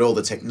you look at all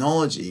the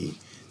technology...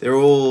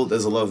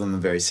 there's a lot of them that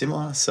are very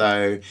similar.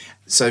 So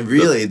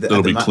really...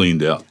 That'll be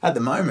cleaned out. At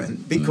the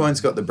moment, Bitcoin's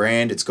got the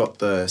brand, it's got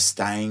the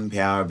staying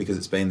power because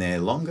it's been there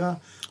longer.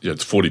 Yeah,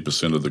 it's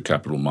 40% of the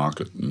capital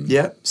market.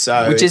 Yeah.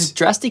 So Which has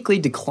drastically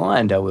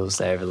declined, I will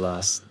say, over the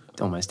last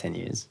almost 10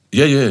 years.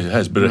 Yeah, it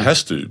has. But it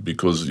has to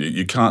because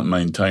you can't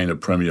maintain a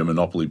premier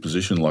monopoly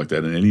position like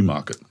that in any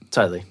market.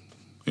 Totally.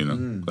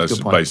 That's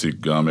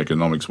basic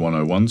economics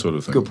 101 sort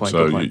of thing. Good point.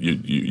 So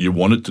you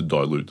want it to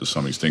dilute to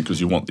some extent because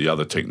you want the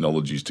other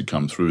technologies to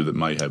come through that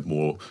may have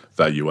more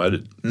value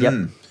added.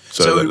 Yep.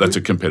 So that's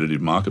a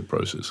competitive market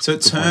process. So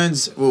it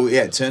turns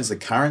the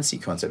currency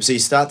concept. So you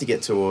start to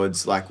get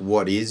towards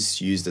what is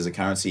used as a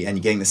currency and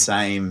you're getting the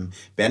same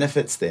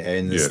benefits there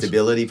and the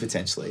stability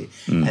potentially.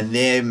 And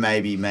they're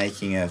maybe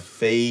making a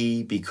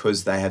fee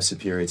because they have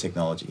superior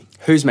technology.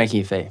 Who's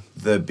making a fee?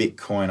 The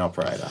Bitcoin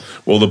operator.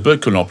 Well, the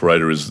Bitcoin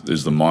operator is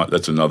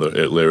that's another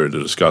area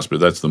to discuss, but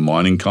that's the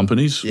mining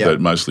companies that are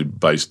mostly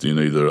based in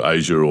either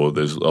Asia or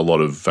there's a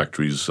lot of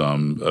factories,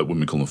 when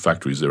we call them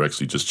factories, they're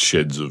actually just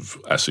sheds of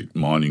ASIC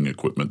mining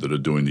equipment that are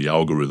doing the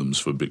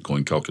algorithms for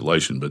Bitcoin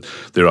calculation, but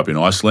they're up in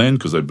Iceland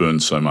because they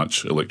burn so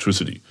much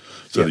electricity.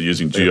 So they're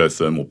using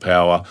geothermal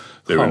power.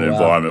 They're in an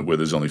environment where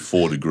there's only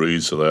 4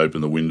 degrees, so they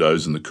open the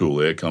windows and the cool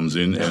air comes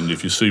in. And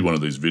if you see one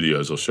of these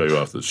videos, I'll show you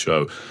after the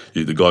show,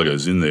 the guy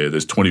goes in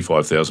there's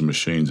 25,000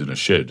 machines in a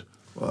shed.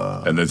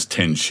 Wow. And there's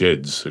 10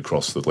 sheds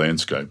across the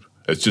landscape.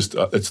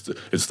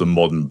 It's the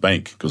modern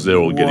bank because they're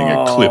all getting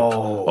a clip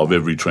of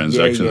every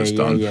transaction that's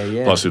done.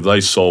 Plus, if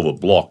they solve a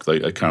block,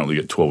 they currently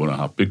get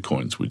 12.5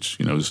 bitcoins, which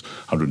is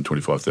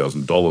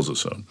 $125,000 or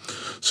so.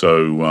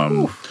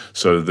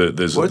 So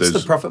there's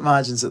the profit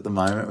margins at the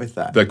moment with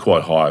that? They're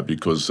quite high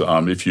because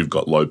if you've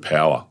got low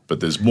power, but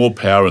there's more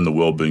power in the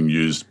world being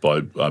used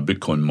by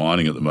Bitcoin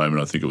mining at the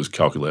moment. I think it was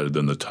calculated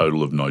than the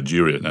total of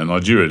Nigeria. Now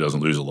Nigeria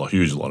doesn't lose a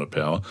huge lot of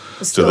power.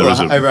 Still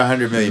so over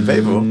 100 million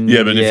people.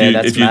 Yeah, but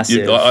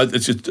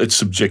it's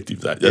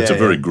subjective. That's a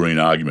very green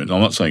argument. I'm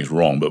not saying it's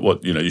wrong, but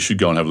what you should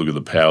go and have a look at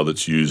the power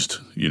that's used.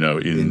 In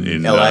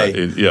LA,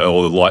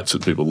 or the lights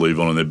that people leave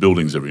on in their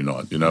buildings every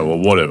night. Or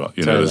whatever.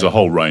 Totally. There's a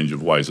whole range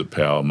of ways that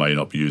power may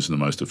not be used in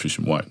the most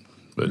efficient way.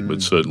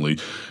 But certainly,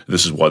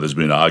 this is why there's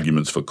been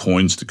arguments for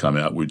coins to come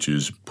out, which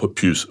is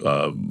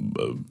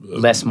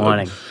less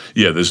mining.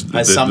 There's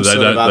some sort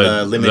of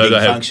other limiting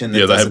function.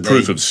 They have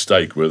proof of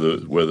stake,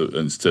 whether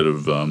instead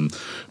of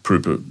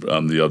proof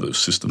of the other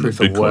system, proof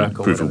Bitcoin, of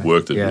proof of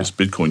work that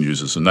Bitcoin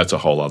uses, and that's a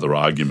whole other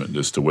argument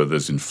as to whether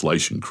there's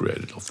inflation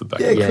created off the back.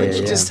 Could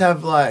you just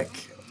have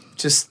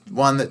just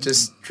one that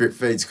just drip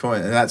feeds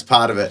coin, and that's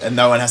part of it, and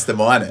no one has to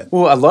mine it?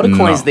 Well, a lot of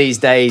coins these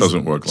days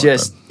doesn't work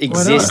just like that.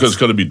 Exist. Because it's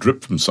got to be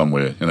dripped from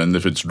somewhere, and then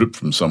if it's dripped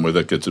from somewhere,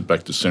 that gets it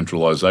back to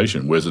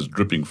centralisation. Where's it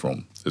dripping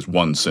from? There's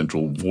one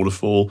central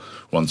waterfall,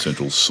 one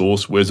central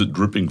source. Where's it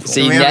dripping from?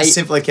 Can we have a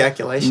simpler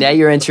calculation? Now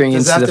you're entering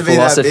into the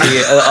philosophy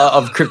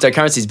of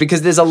cryptocurrencies,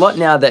 because there's a lot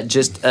now that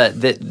just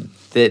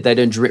they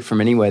don't drip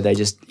from anywhere; they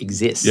just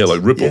exist. Yeah,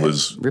 like Ripple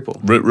is Ripple.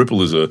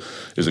 Ripple is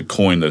a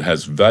coin that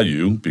has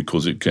value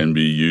because it can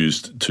be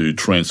used to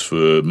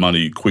transfer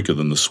money quicker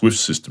than the SWIFT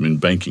system in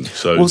banking.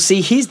 So, well, see,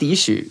 here's the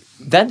issue.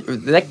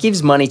 That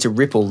gives money to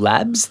Ripple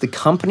Labs, the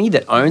company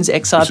that owns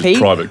XRP. It's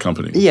a private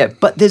company. Yeah,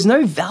 but there's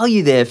no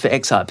value there for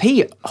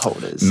XRP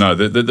holders. No,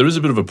 there is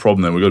a bit of a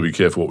problem there. We've got to be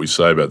careful what we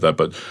say about that.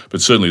 But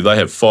certainly they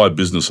have 5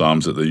 business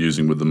arms that they're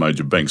using with the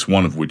major banks,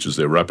 one of which is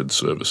their rapid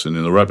service. And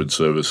in the rapid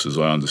service, as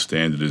I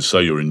understand it, is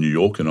say you're in New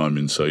York and I'm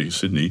in, say,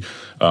 Sydney,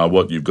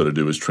 what you've got to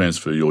do is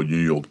transfer your New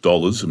York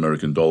dollars,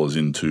 American dollars,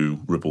 into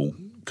Ripple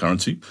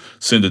currency,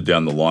 send it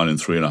down the line in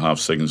 3.5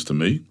 seconds to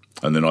me,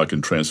 and then I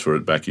can transfer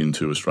it back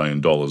into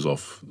Australian dollars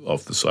off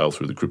the sale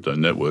through the crypto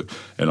network,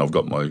 and I've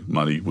got my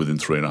money within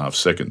 3.5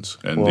 seconds.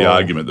 And the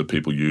argument that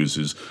people use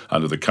is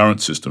under the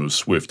current system of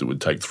SWIFT, it would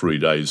take 3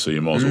 days, so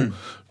you might as well,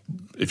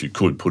 if you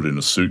could, put it in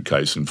a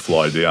suitcase and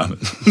fly down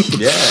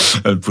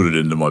and put it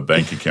into my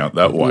bank account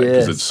that way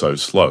because it's so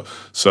slow.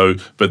 So,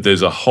 but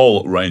there's a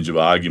whole range of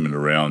argument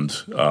around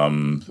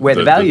where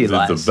the value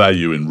lies. The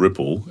value in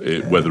Ripple,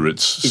 whether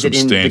it's is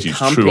substantive, it in the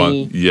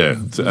company,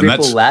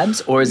 Ripple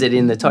Labs, or is it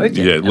in the token?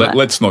 Yeah,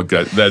 let's not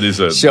go. That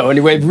is a sure.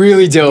 We're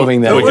really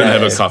delving there. We can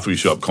have a coffee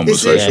shop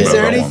conversation. Is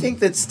there anything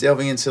that's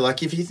delving into,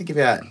 like, if you think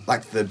about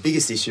like the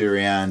biggest issue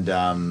around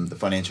the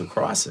financial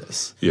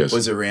crisis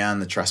was around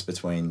the trust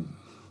between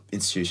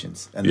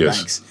institutions and the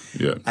banks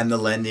and the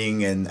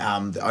lending and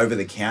the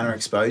over-the-counter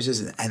exposures,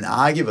 and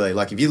arguably,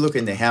 like, if you look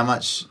into how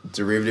much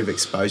derivative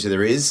exposure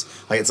there is,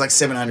 like, it's like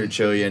 700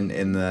 trillion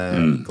in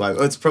the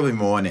global. It's probably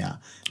more now.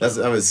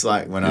 That was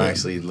like when I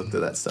actually looked at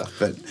that stuff,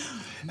 but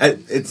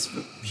it's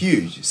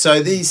huge.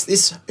 So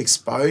this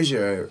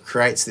exposure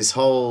creates this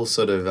whole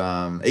sort of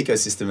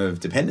ecosystem of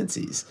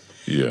dependencies.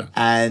 Yeah,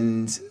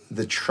 and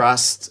the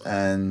trust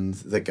and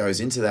that goes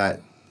into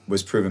that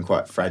was proven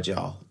quite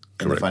fragile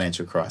in the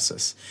financial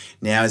crisis.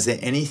 Now, is there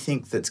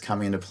anything that's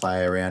coming into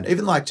play around,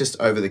 even like just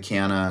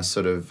over-the-counter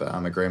sort of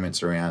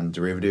agreements around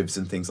derivatives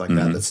and things like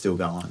that that's still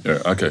going?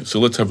 Yeah, okay.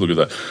 So let's have a look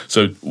at that.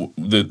 So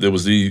there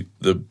was the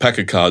pack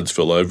of cards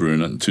fell over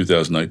in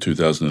 2008,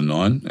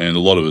 2009, and a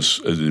lot of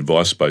us as an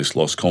advice space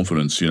lost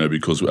confidence,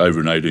 because over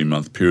an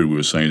 18-month period we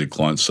were saying to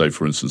clients, say,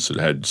 for instance, that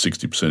had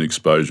 60%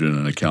 exposure in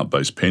an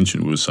account-based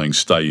pension, we were saying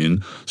stay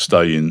in,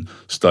 stay in,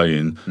 stay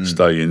in,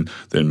 stay in.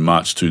 Then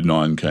March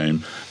 2009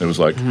 came. It was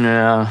like,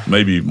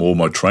 maybe all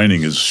my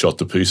training is shot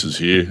to pieces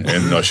here,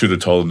 and I should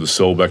have told them to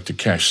sell back to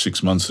cash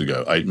 6 months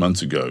ago, 8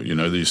 months ago.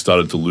 That you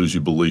started to lose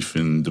your belief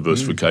in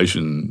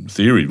diversification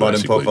theory,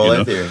 modern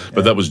portfolio theory.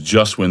 But that was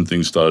just when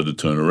things started to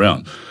turn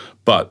around.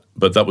 But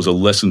that was a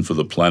lesson for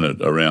the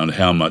planet around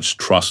how much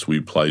trust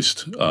we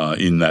placed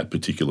in that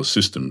particular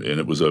system. And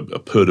it was a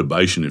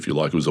perturbation, if you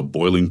like. It was a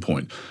boiling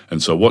point.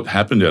 And so what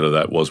happened out of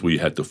that was we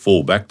had to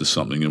fall back to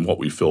something, and what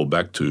we fell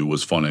back to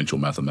was financial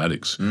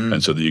mathematics.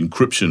 And so the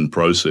encryption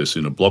process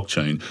in a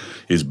blockchain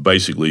is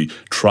basically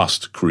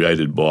trust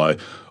created by,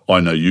 I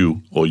know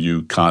you, or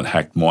you can't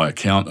hack my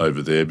account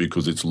over there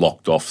because it's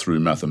locked off through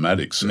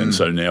mathematics. And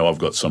so now I've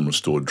got some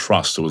restored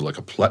trust. So it was like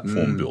a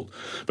platform built.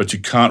 But you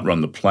can't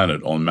run the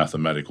planet on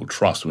mathematical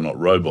trust. We're not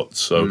robots.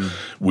 So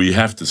we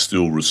have to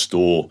still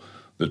restore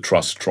the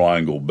trust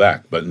triangle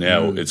back, but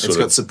now it's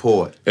got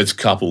support. It's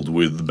coupled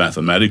with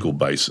mathematical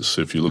basis.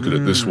 If you look at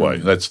it this way,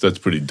 that's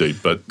pretty deep.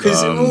 But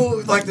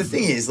because like the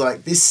thing is,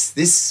 like this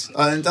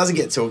it doesn't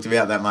get talked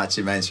about that much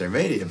in mainstream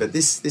media, but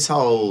this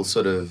whole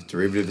sort of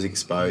derivatives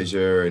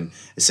exposure and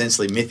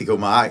essentially mythical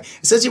market,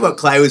 essentially what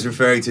Clay was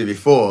referring to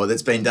before,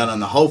 that's been done on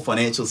the whole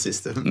financial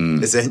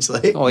system,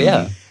 essentially. Oh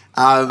yeah.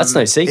 That's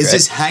no secret. It's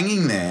just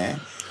hanging there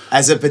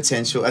as a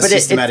potential,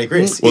 systematic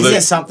risk. Well, is there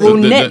something?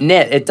 Well,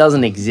 net, it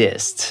doesn't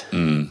exist.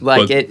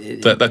 Like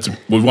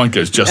we won't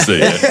go just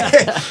there.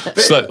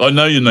 So I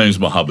know your name's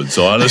Mohammed,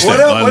 so I understand.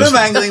 What I'm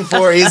angling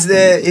for is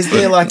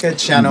there like a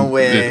channel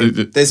where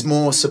there's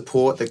more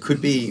support that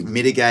could be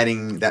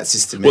mitigating that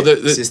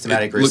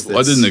systematic risk?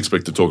 I didn't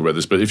expect to talk about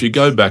this, but if you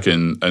go back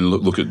and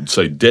look at,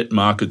 say, debt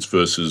markets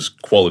versus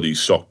quality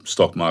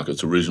stock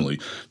markets originally,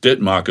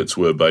 debt markets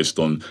were based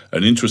on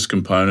an interest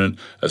component,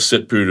 a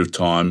set period of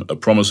time, a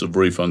promise of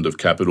refund of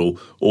capital,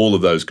 all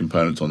of those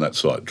components on that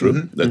side.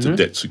 True? That's a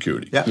debt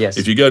security. Yeah. Yes.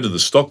 If you go to the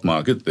stock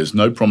market, there's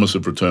no promise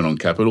of return on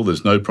capital,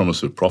 there's no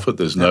promise of profit,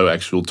 there's no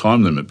actual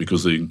time limit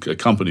because a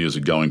company as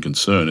a going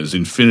concern is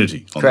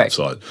infinity on Correct.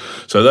 that side.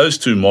 So those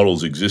two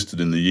models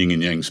existed in the yin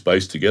and yang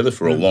space together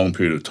for a long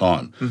period of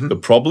time. The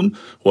problem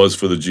was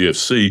for the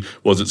GFC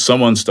was that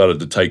someone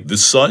started to take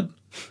this side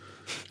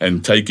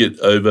and take it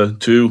over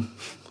to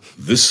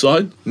this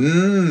side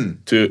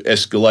to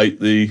escalate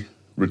the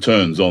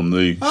returns on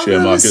the share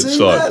market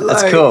side.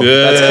 That's cool.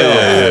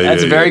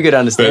 That's a very good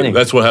understanding.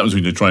 That's what happens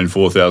when you train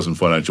 4,000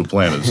 financial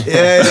planners.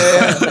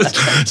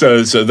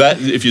 So that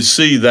if you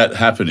see that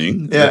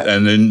happening,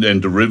 and then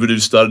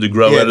derivatives started to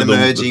grow out of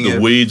the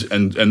weeds,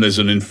 and there's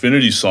an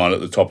infinity sign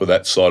at the top of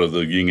that side of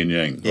the yin and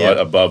yang, right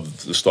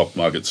above the stock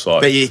market side.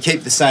 But you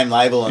keep the same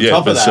label on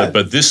top of that.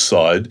 But this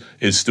side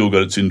has still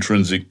got its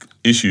intrinsic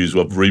issues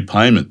of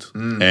repayment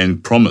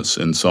and promise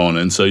and so on,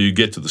 and so you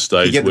get to the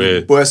stage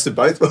where the worst of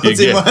both worlds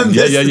in one.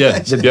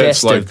 The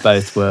best of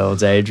both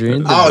worlds,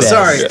 Adrian.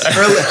 Sorry,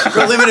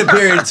 for a limited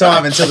period of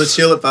time until the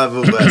tulip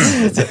bubble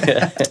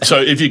bursts. So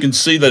if you can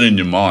see that in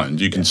your mind,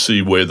 you can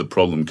see where the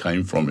problem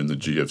came from in the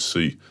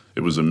GFC.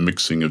 It was a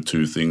mixing of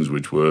two things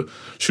which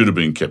should have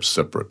been kept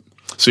separate.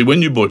 See,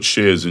 when you bought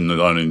shares in the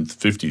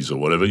 1950s or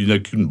whatever, you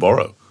couldn't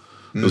borrow.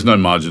 There was no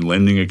margin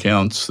lending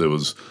accounts. There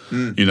was,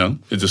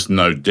 there's just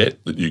no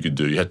debt that you could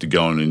do. You had to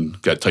go in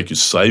and take your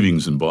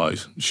savings and buy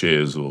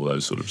shares or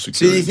those sort of securities.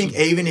 So do you think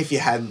even if you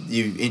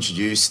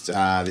introduced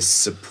this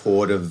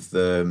support of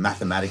the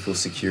mathematical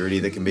security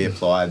that can be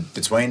applied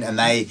between, and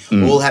they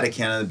all had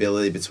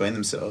accountability between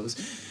themselves,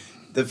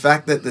 the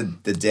fact that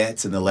the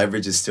debts and the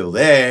leverage is still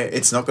there,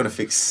 it's not going to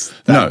fix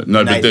that.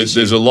 No, but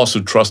there's a loss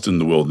of trust in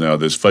the world now.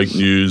 There's fake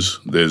news.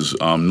 There's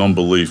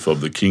non-belief of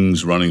the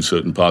kings running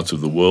certain parts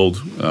of the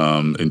world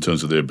in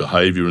terms of their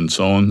behaviour and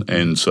so on.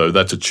 And so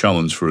that's a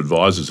challenge for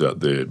advisors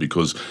out there,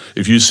 because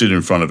if you sit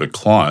in front of a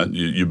client,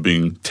 you're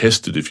being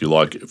tested, if you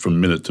like,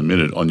 from minute to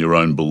minute on your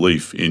own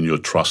belief in your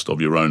trust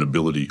of your own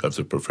ability as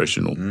a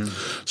professional.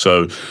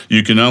 So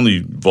you can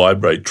only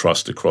vibrate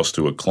trust across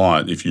to a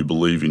client if you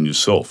believe in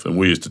yourself. And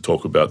we used to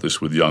talk about this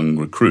with young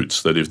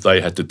recruits, that if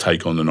they had to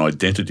take on an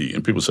identity,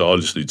 and people say, I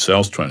just need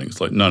sales training. It's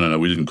like, no,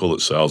 we didn't call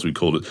it sales. We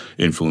called it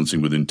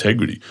influencing with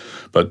integrity.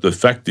 But the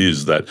fact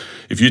is that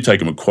if you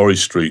take a Macquarie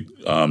Street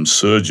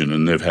surgeon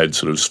and they've had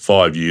sort of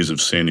 5 years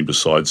of standing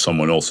beside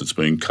someone else that's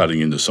been cutting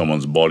into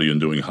someone's body and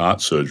doing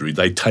heart surgery,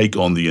 they take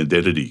on the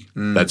identity.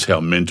 That's how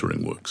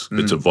mentoring works.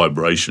 It's a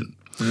vibration.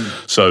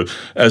 So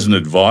as an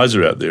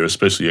advisor out there,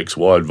 especially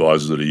XY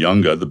advisors that are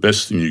younger, the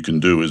best thing you can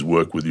do is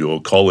work with your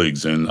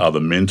colleagues and other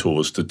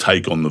mentors to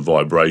take on the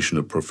vibration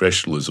of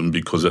professionalism,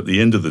 because at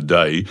the end of the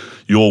day,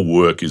 your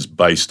work is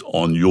based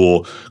on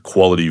your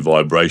quality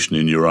vibration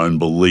in your own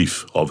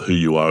belief of who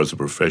you are as a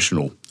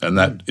professional. And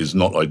that's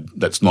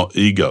not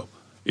ego.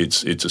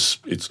 It's a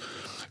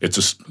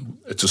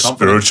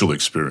spiritual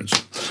experience.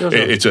 Sure.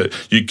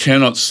 You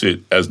cannot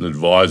sit as an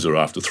advisor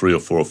after 3 or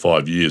 4 or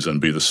 5 years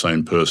and be the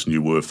same person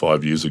you were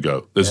 5 years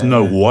ago. There's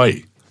no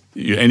way.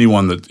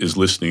 Anyone that is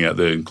listening out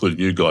there, including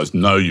you guys,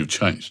 know you've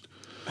changed.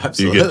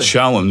 Absolutely. You get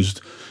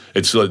challenged.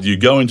 It's like you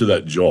go into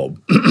that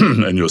job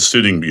and you're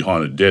sitting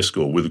behind a desk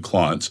or with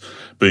clients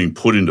being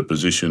put into a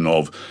position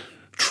of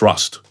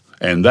trust.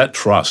 And that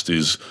trust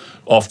is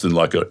often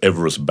like an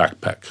Everest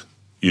backpack.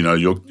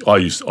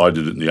 I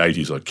did it in the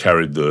 80s. I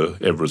carried the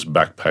Everest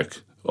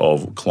backpack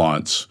of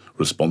clients'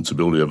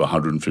 responsibility of a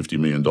 $150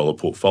 million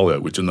portfolio,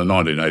 which in the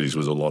 1980s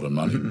was a lot of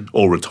money,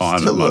 or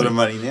retirement Still a money. lot of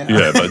money now.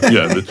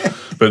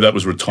 But that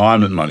was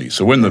retirement money.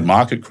 So when the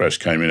market crash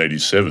came in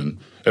 87,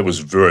 it was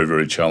very,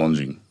 very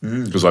challenging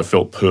because I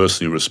felt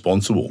personally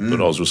responsible, but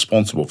I was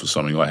responsible for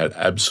something I had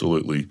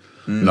absolutely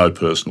no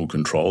personal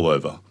control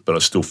over, but I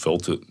still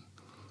felt it.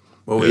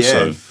 Well,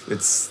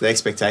 it's the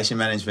expectation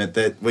management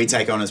that we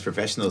take on as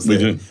professionals. We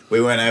do.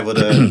 We weren't able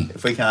to,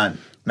 if we can't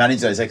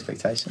manage those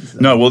expectations.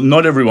 No, well,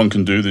 not everyone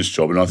can do this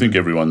job, and I think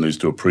everyone needs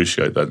to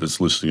appreciate that's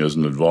listening as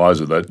an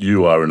advisor, that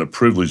you are in a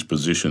privileged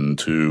position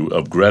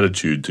of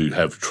gratitude to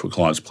have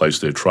clients place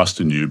their trust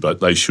in you, but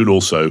they should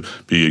also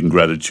be in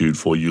gratitude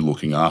for you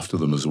looking after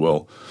them as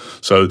well.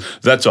 So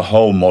that's a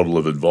whole model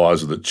of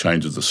advisor that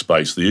changes the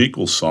space. The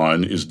equal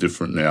sign is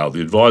different now.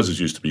 The advisors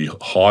used to be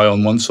high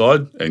on one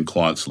side and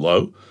clients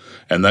low.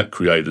 and that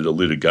created a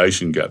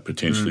litigation gap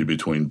potentially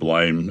between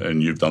blame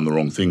and you've done the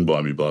wrong thing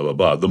by me, blah, blah,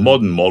 blah. The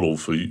modern model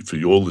for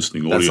your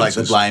listening audience That's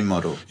like the blame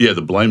model. Yeah,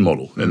 the blame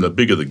model. And the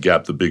bigger the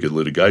gap, the bigger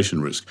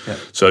litigation risk. Yeah.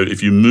 So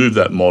if you move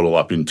that model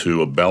up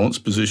into a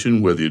balanced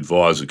position where the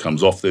advisor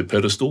comes off their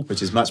pedestal.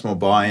 Which is much more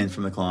buy-in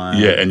from the client.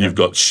 Yeah, and you've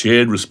got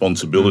shared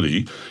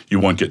responsibility. You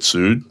won't get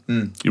sued.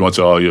 You won't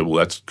say, oh, yeah,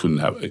 well, that couldn't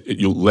happen.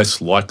 You're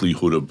less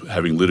likelihood of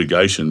having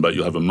litigation, but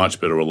you'll have a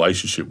much better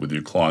relationship with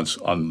your clients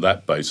on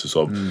that basis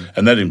of,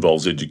 and that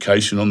involves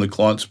education on the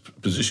client's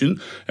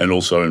position and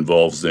also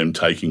involves them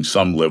taking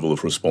some level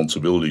of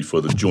responsibility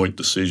for the joint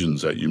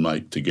decisions that you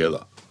make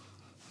together.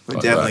 We're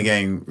definitely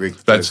getting Rick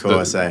to the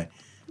course, eh?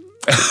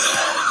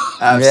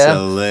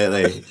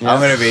 Absolutely. Yeah.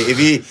 I'm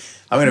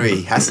going to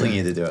be hassling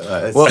you to do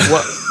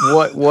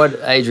it. What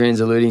Adrian's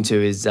alluding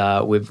to is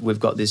we've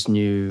got this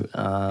new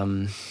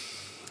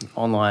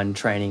online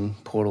training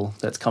portal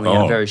that's coming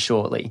out very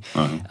shortly.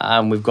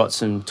 We've got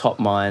some top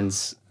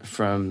minds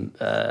from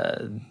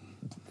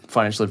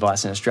financial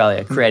advice in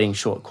Australia creating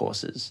short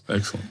courses.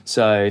 Excellent.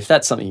 So if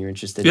that's something you're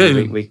interested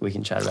in, we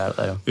can chat about it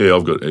later. Yeah,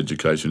 I've got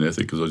education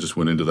ethic because I just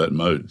went into that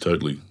mode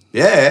totally.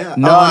 Yeah.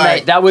 No,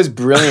 mate, that was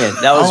brilliant.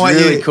 That was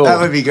really cool.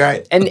 That would be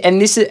great.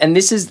 And this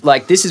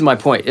is my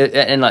point.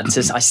 And like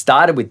I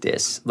started with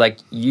this. Like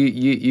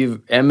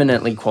you've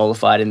eminently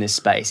qualified in this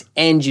space,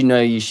 and you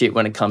know your shit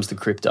when it comes to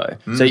crypto.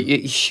 So you're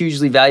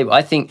hugely valuable.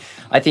 I think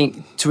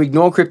to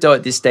ignore crypto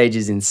at this stage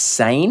is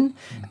insane.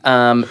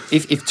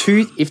 If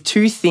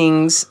two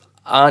things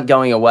aren't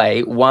going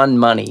away, one,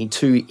 money,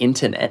 two,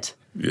 internet.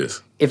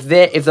 Yes.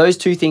 If those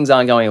two things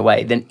aren't going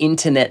away, then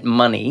internet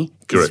money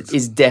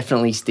is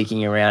definitely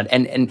sticking around.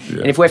 And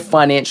if we're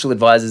financial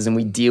advisors and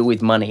we deal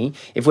with money,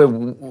 if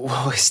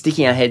we're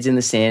sticking our heads in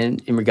the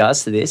sand in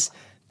regards to this,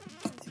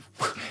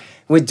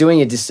 we're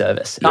doing a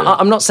disservice. Yeah.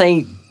 I'm not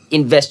saying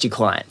invest your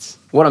clients.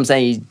 What I'm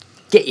saying is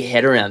get your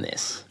head around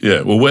this.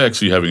 Yeah, well, we're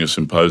actually having a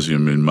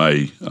symposium in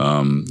May.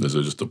 There's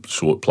just a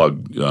short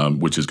plug,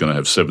 which is going to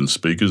have 7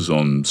 speakers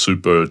on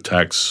super,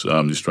 tax, the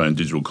Australian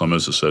Digital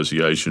Commerce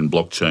Association,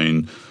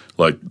 blockchain,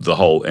 like the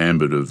whole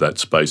ambit of that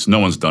space. No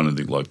one's done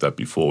anything like that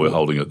before. We're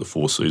holding it at the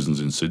Four Seasons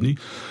in Sydney.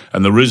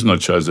 And the reason I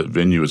chose that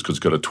venue is because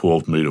it's got a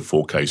 12-metre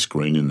 4K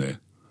screen in there.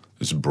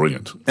 It's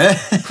brilliant.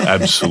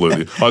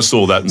 Absolutely. I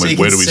saw that and went,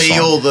 where do we sign? So you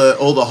can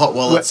see all the hot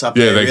wallets up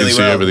there. Yeah, they really can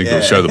see everything. Yeah.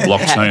 They'll show the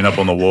blockchain up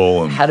on the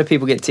wall. And how do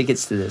people get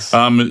tickets to this?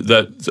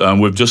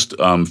 We've just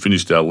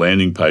finished our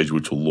landing page,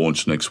 which will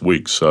launch next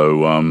week.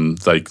 So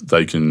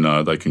they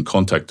can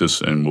contact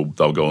us and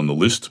they'll go on the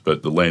list.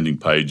 But the landing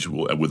page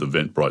with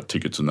Eventbrite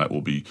tickets and that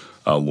will be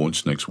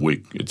launched next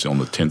week. It's on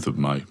the 10th of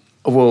May.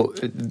 Well,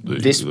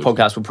 this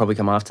podcast will probably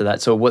come after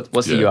that. So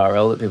what's the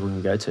URL that people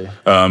can go to?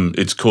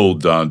 It's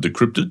called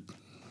Decrypted.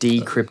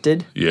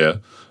 Decrypted? Yeah.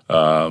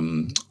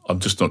 I'm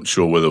just not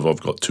sure whether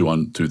I've got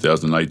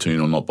 2018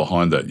 or not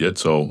behind that yet.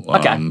 So I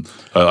think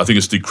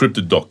it's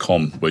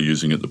decrypted.com we're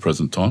using at the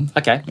present time.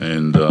 Okay.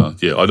 And I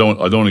don't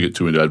want to get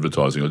too into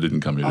advertising. I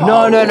didn't come here.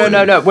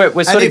 No.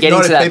 We're sort of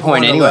getting to that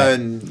point anyway.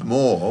 Learn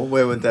more,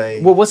 where would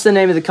they? Well, what's the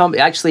name of the company?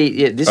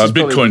 Actually, this is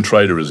Bitcoin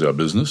Trader is our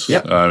business.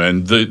 Yep.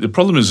 And the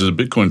problem is that a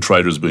Bitcoin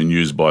Trader has been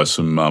used by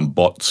some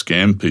bot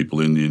scam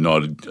people in the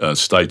United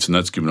States, and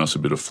that's given us a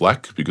bit of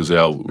flack because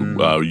our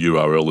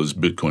URL is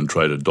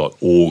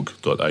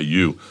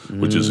bitcointrader.org.au.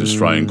 Which is an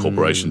Australian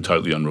corporation,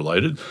 totally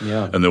unrelated.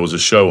 Yeah. And there was a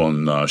show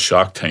on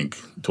Shark Tank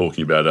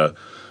talking about a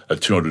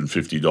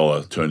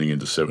 $250 turning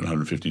into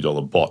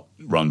 $750 bot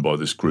run by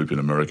this group in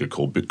America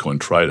called Bitcoin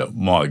Trader.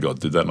 My God,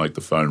 did that make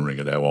the phone ring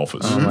at our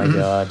office. Oh, my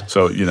God.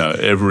 So,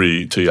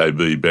 every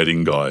TAB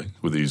betting guy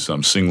with his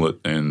singlet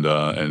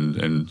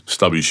and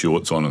stubby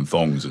shorts on and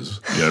thongs is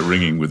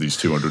ringing with his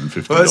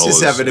 $250. Well, this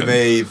just happened to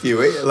me a few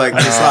weeks, this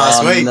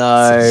last week.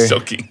 No.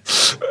 Shocking.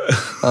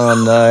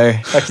 Oh, no.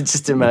 I can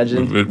just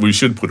imagine. We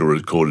should put a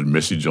recorded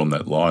message on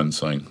that line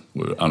saying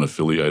we're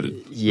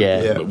unaffiliated.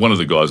 Yeah. But one of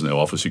the guys in our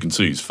office, you can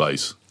see his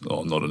face.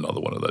 Oh, not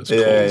another one of those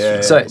calls.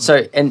 Yeah.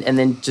 So and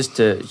then just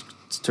to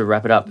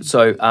wrap it up.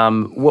 So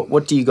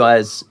what do you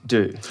guys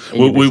do?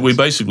 Well, we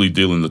basically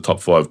deal in the top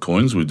 5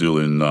 coins. We deal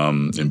in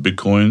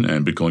Bitcoin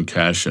and Bitcoin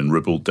Cash and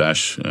Ripple,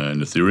 Dash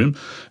and Ethereum.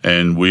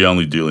 And we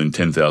only deal in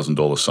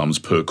 $10,000 sums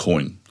per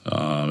coin.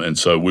 And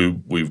so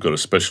we've got a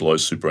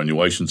specialised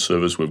superannuation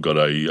service. We've got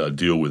a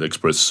deal with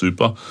Express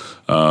Super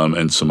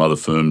and some other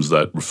firms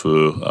that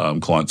refer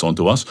clients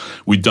onto us.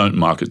 We don't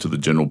market to the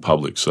general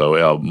public. So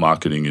our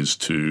marketing is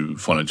to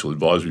financial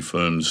advisory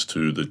firms,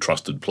 to the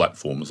trusted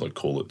platform, as I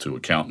call it, to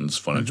accountants,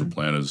 financial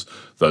planners,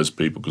 those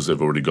people, because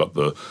they've already got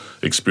the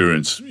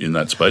experience in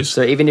that space.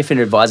 So even if an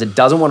advisor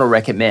doesn't want to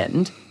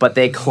recommend, but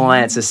their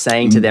clients are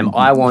saying to them,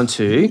 I want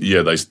to.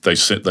 Yeah,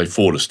 they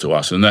forward us to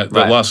us. And that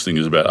last thing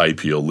is about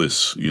APL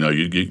lists. You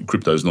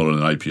crypto's not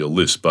on an APL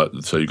list,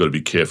 but so you've got to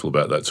be careful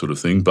about that sort of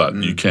thing. But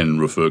you can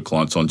refer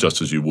clients on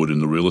just as you would in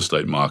the real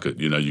estate market.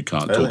 You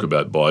can't talk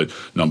about buy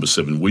number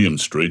 7 William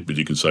Street, but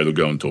you can say,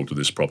 go and talk to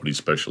this property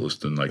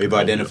specialist, and we've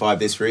identified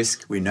this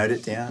risk. We note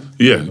it down.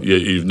 Yeah,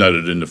 you've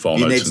noted it in the file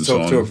notes. You need to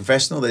talk to a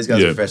professional. These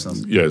guys are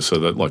professionals. Yeah, so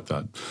that like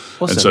that.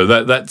 Awesome. And so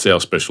that's our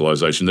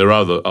specialisation. There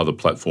are other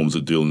platforms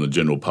that deal in the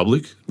general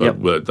public,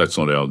 but that's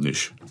not our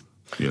niche.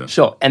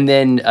 Sure. And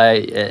then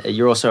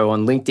you're also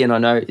on LinkedIn, I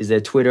know. Is there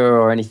Twitter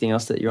or anything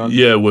else that you're on?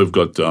 Yeah, we've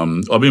got,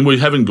 we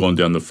haven't gone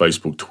down the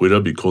Facebook,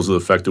 Twitter because of the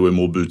fact that we're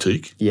more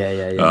boutique.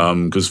 Yeah.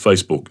 Because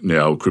Facebook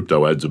now,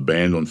 crypto ads are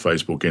banned on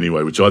Facebook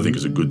anyway, which I think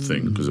is a good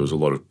thing because there was a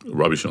lot of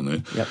rubbish on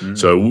there. Yep.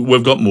 So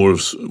we've got more of,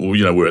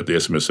 we're at the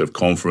SMSF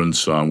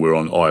conference. We're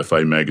on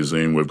IFA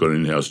magazine. We've got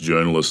an in-house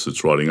journalist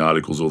that's writing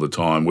articles all the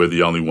time. We're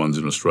the only ones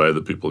in Australia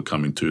that people are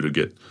coming to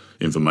get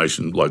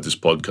information like this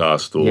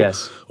podcast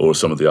or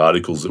some of the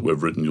articles that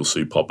we've written you'll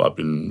see pop up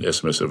in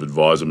SMSF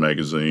Advisor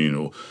magazine,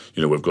 or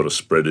we've got a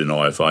spread in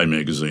IFA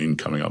magazine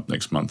coming up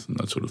next month and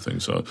that sort of thing.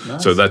 So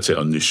so that's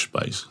our niche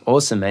space.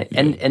 Awesome, mate.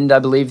 Yeah. And I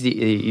believe that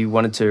you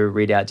wanted to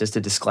read out just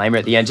a disclaimer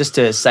at the end, just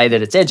to say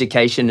that it's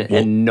education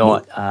and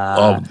not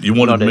you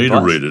wanted me advice.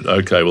 to read it?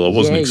 Okay, well I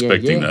wasn't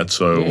expecting that.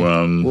 So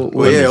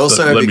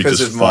also let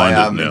because of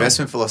my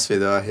investment philosophy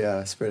that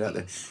I spread out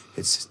there,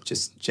 it's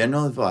just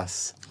general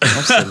advice.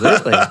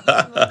 Absolutely.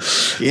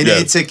 You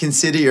need to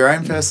consider your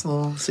own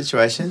personal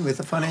situation with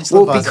a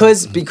financial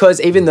advisor. Because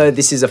even though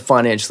this is a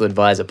financial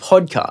advisor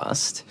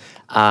podcast,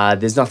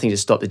 there's nothing to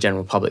stop the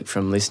general public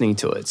from listening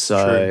to it.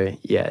 So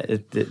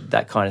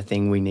that kind of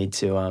thing we need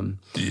to. And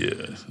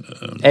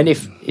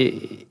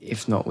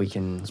if not, we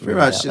can. Pretty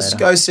much just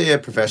go see a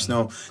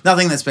professional.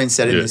 Nothing that's been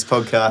said in this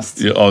podcast.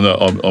 Yeah. Oh no,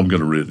 I'm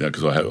going to read it now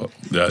because I have.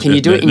 Can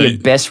you do it in your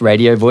best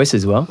radio voice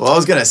as well? Well, I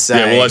was going to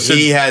say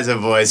he has a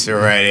voice for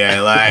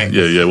radio. Like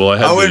Well,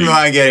 I wouldn't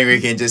mind getting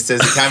Rick in just as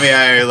a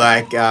cameo,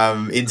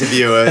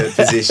 interviewer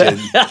position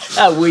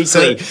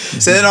weekly.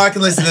 So then I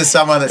can listen to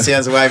someone that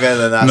sounds way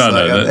better than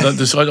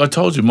us. I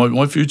told you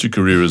my future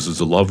career is as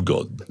a love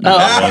god.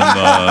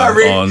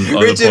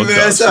 Richard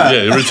Mercer.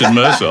 Yeah, Richard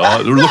Mercer.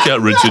 Look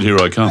out, Richard! Here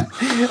I come.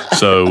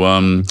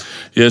 So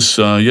yes,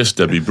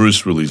 Debbie.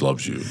 Bruce really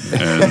loves you,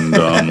 and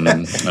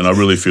I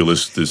really feel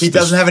this. He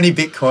doesn't have any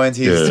bitcoins.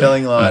 He's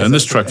telling lies. And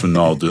this track from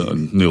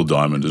Neil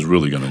Diamond is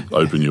really going to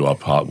open you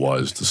up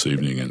heart-wise this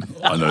evening, and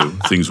I know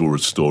things will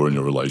restore in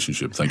your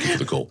relationship. Thank you for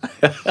the call.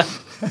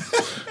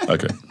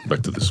 Okay,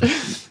 back to this.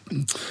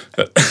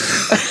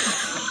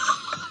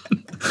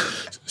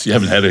 So you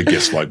haven't had a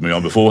guest like me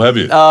on before, have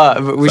you?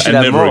 We should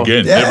have never more.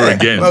 again. Yeah, never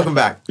again. Welcome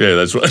back. Yeah,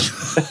 that's right.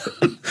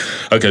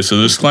 Okay, so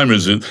the disclaimer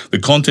is that the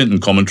content and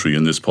commentary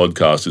in this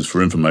podcast is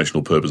for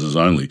informational purposes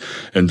only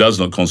and does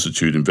not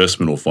constitute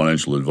investment or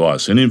financial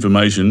advice. Any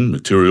information,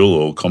 material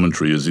or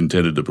commentary is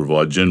intended to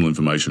provide general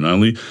information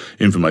only.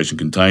 Information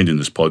contained in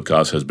this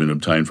podcast has been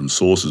obtained from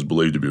sources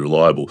believed to be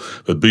reliable,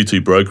 but BT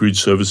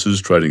Brokerage Services,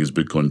 trading as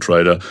Bitcoin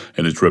Trader,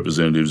 and its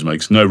representatives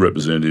makes no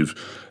representation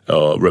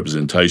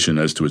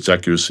as to its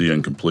accuracy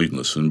and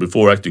completeness. And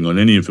before acting on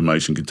any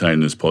information contained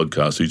in this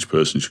podcast, each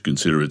person should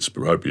consider its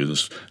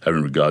appropriateness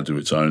having regard to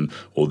its own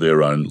or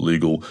their own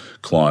legal,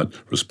 client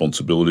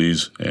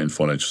responsibilities and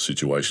financial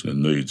situation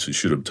and needs. It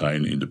should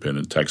obtain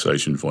independent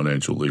taxation,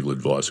 financial, legal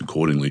advice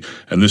accordingly.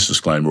 And this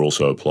disclaimer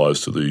also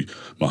applies to the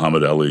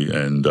Muhammad Ali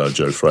and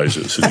Joe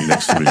Fraser sitting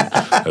next to me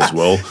as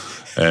well.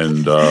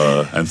 And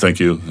thank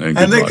you. And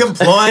the night.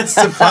 compliance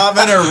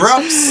department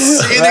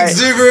erupts in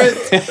exuberant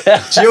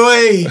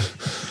joy.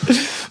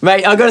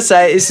 Mate, I've got to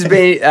say, this has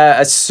been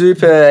a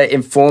super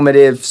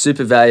informative,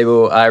 super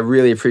valuable. I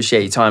really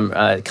appreciate your time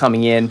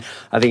coming in.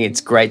 I think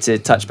it's great to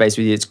touch base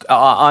with you.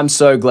 I'm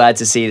so glad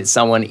to see that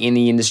someone in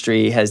the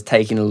industry has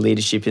taken a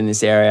leadership in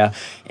this area.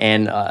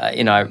 And,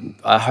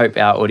 I hope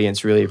our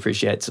audience really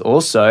appreciates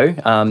also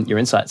your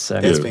insights. So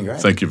It's been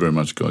great. Thank you very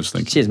much, guys.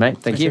 Thank you. Cheers, mate.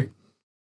 Thank you.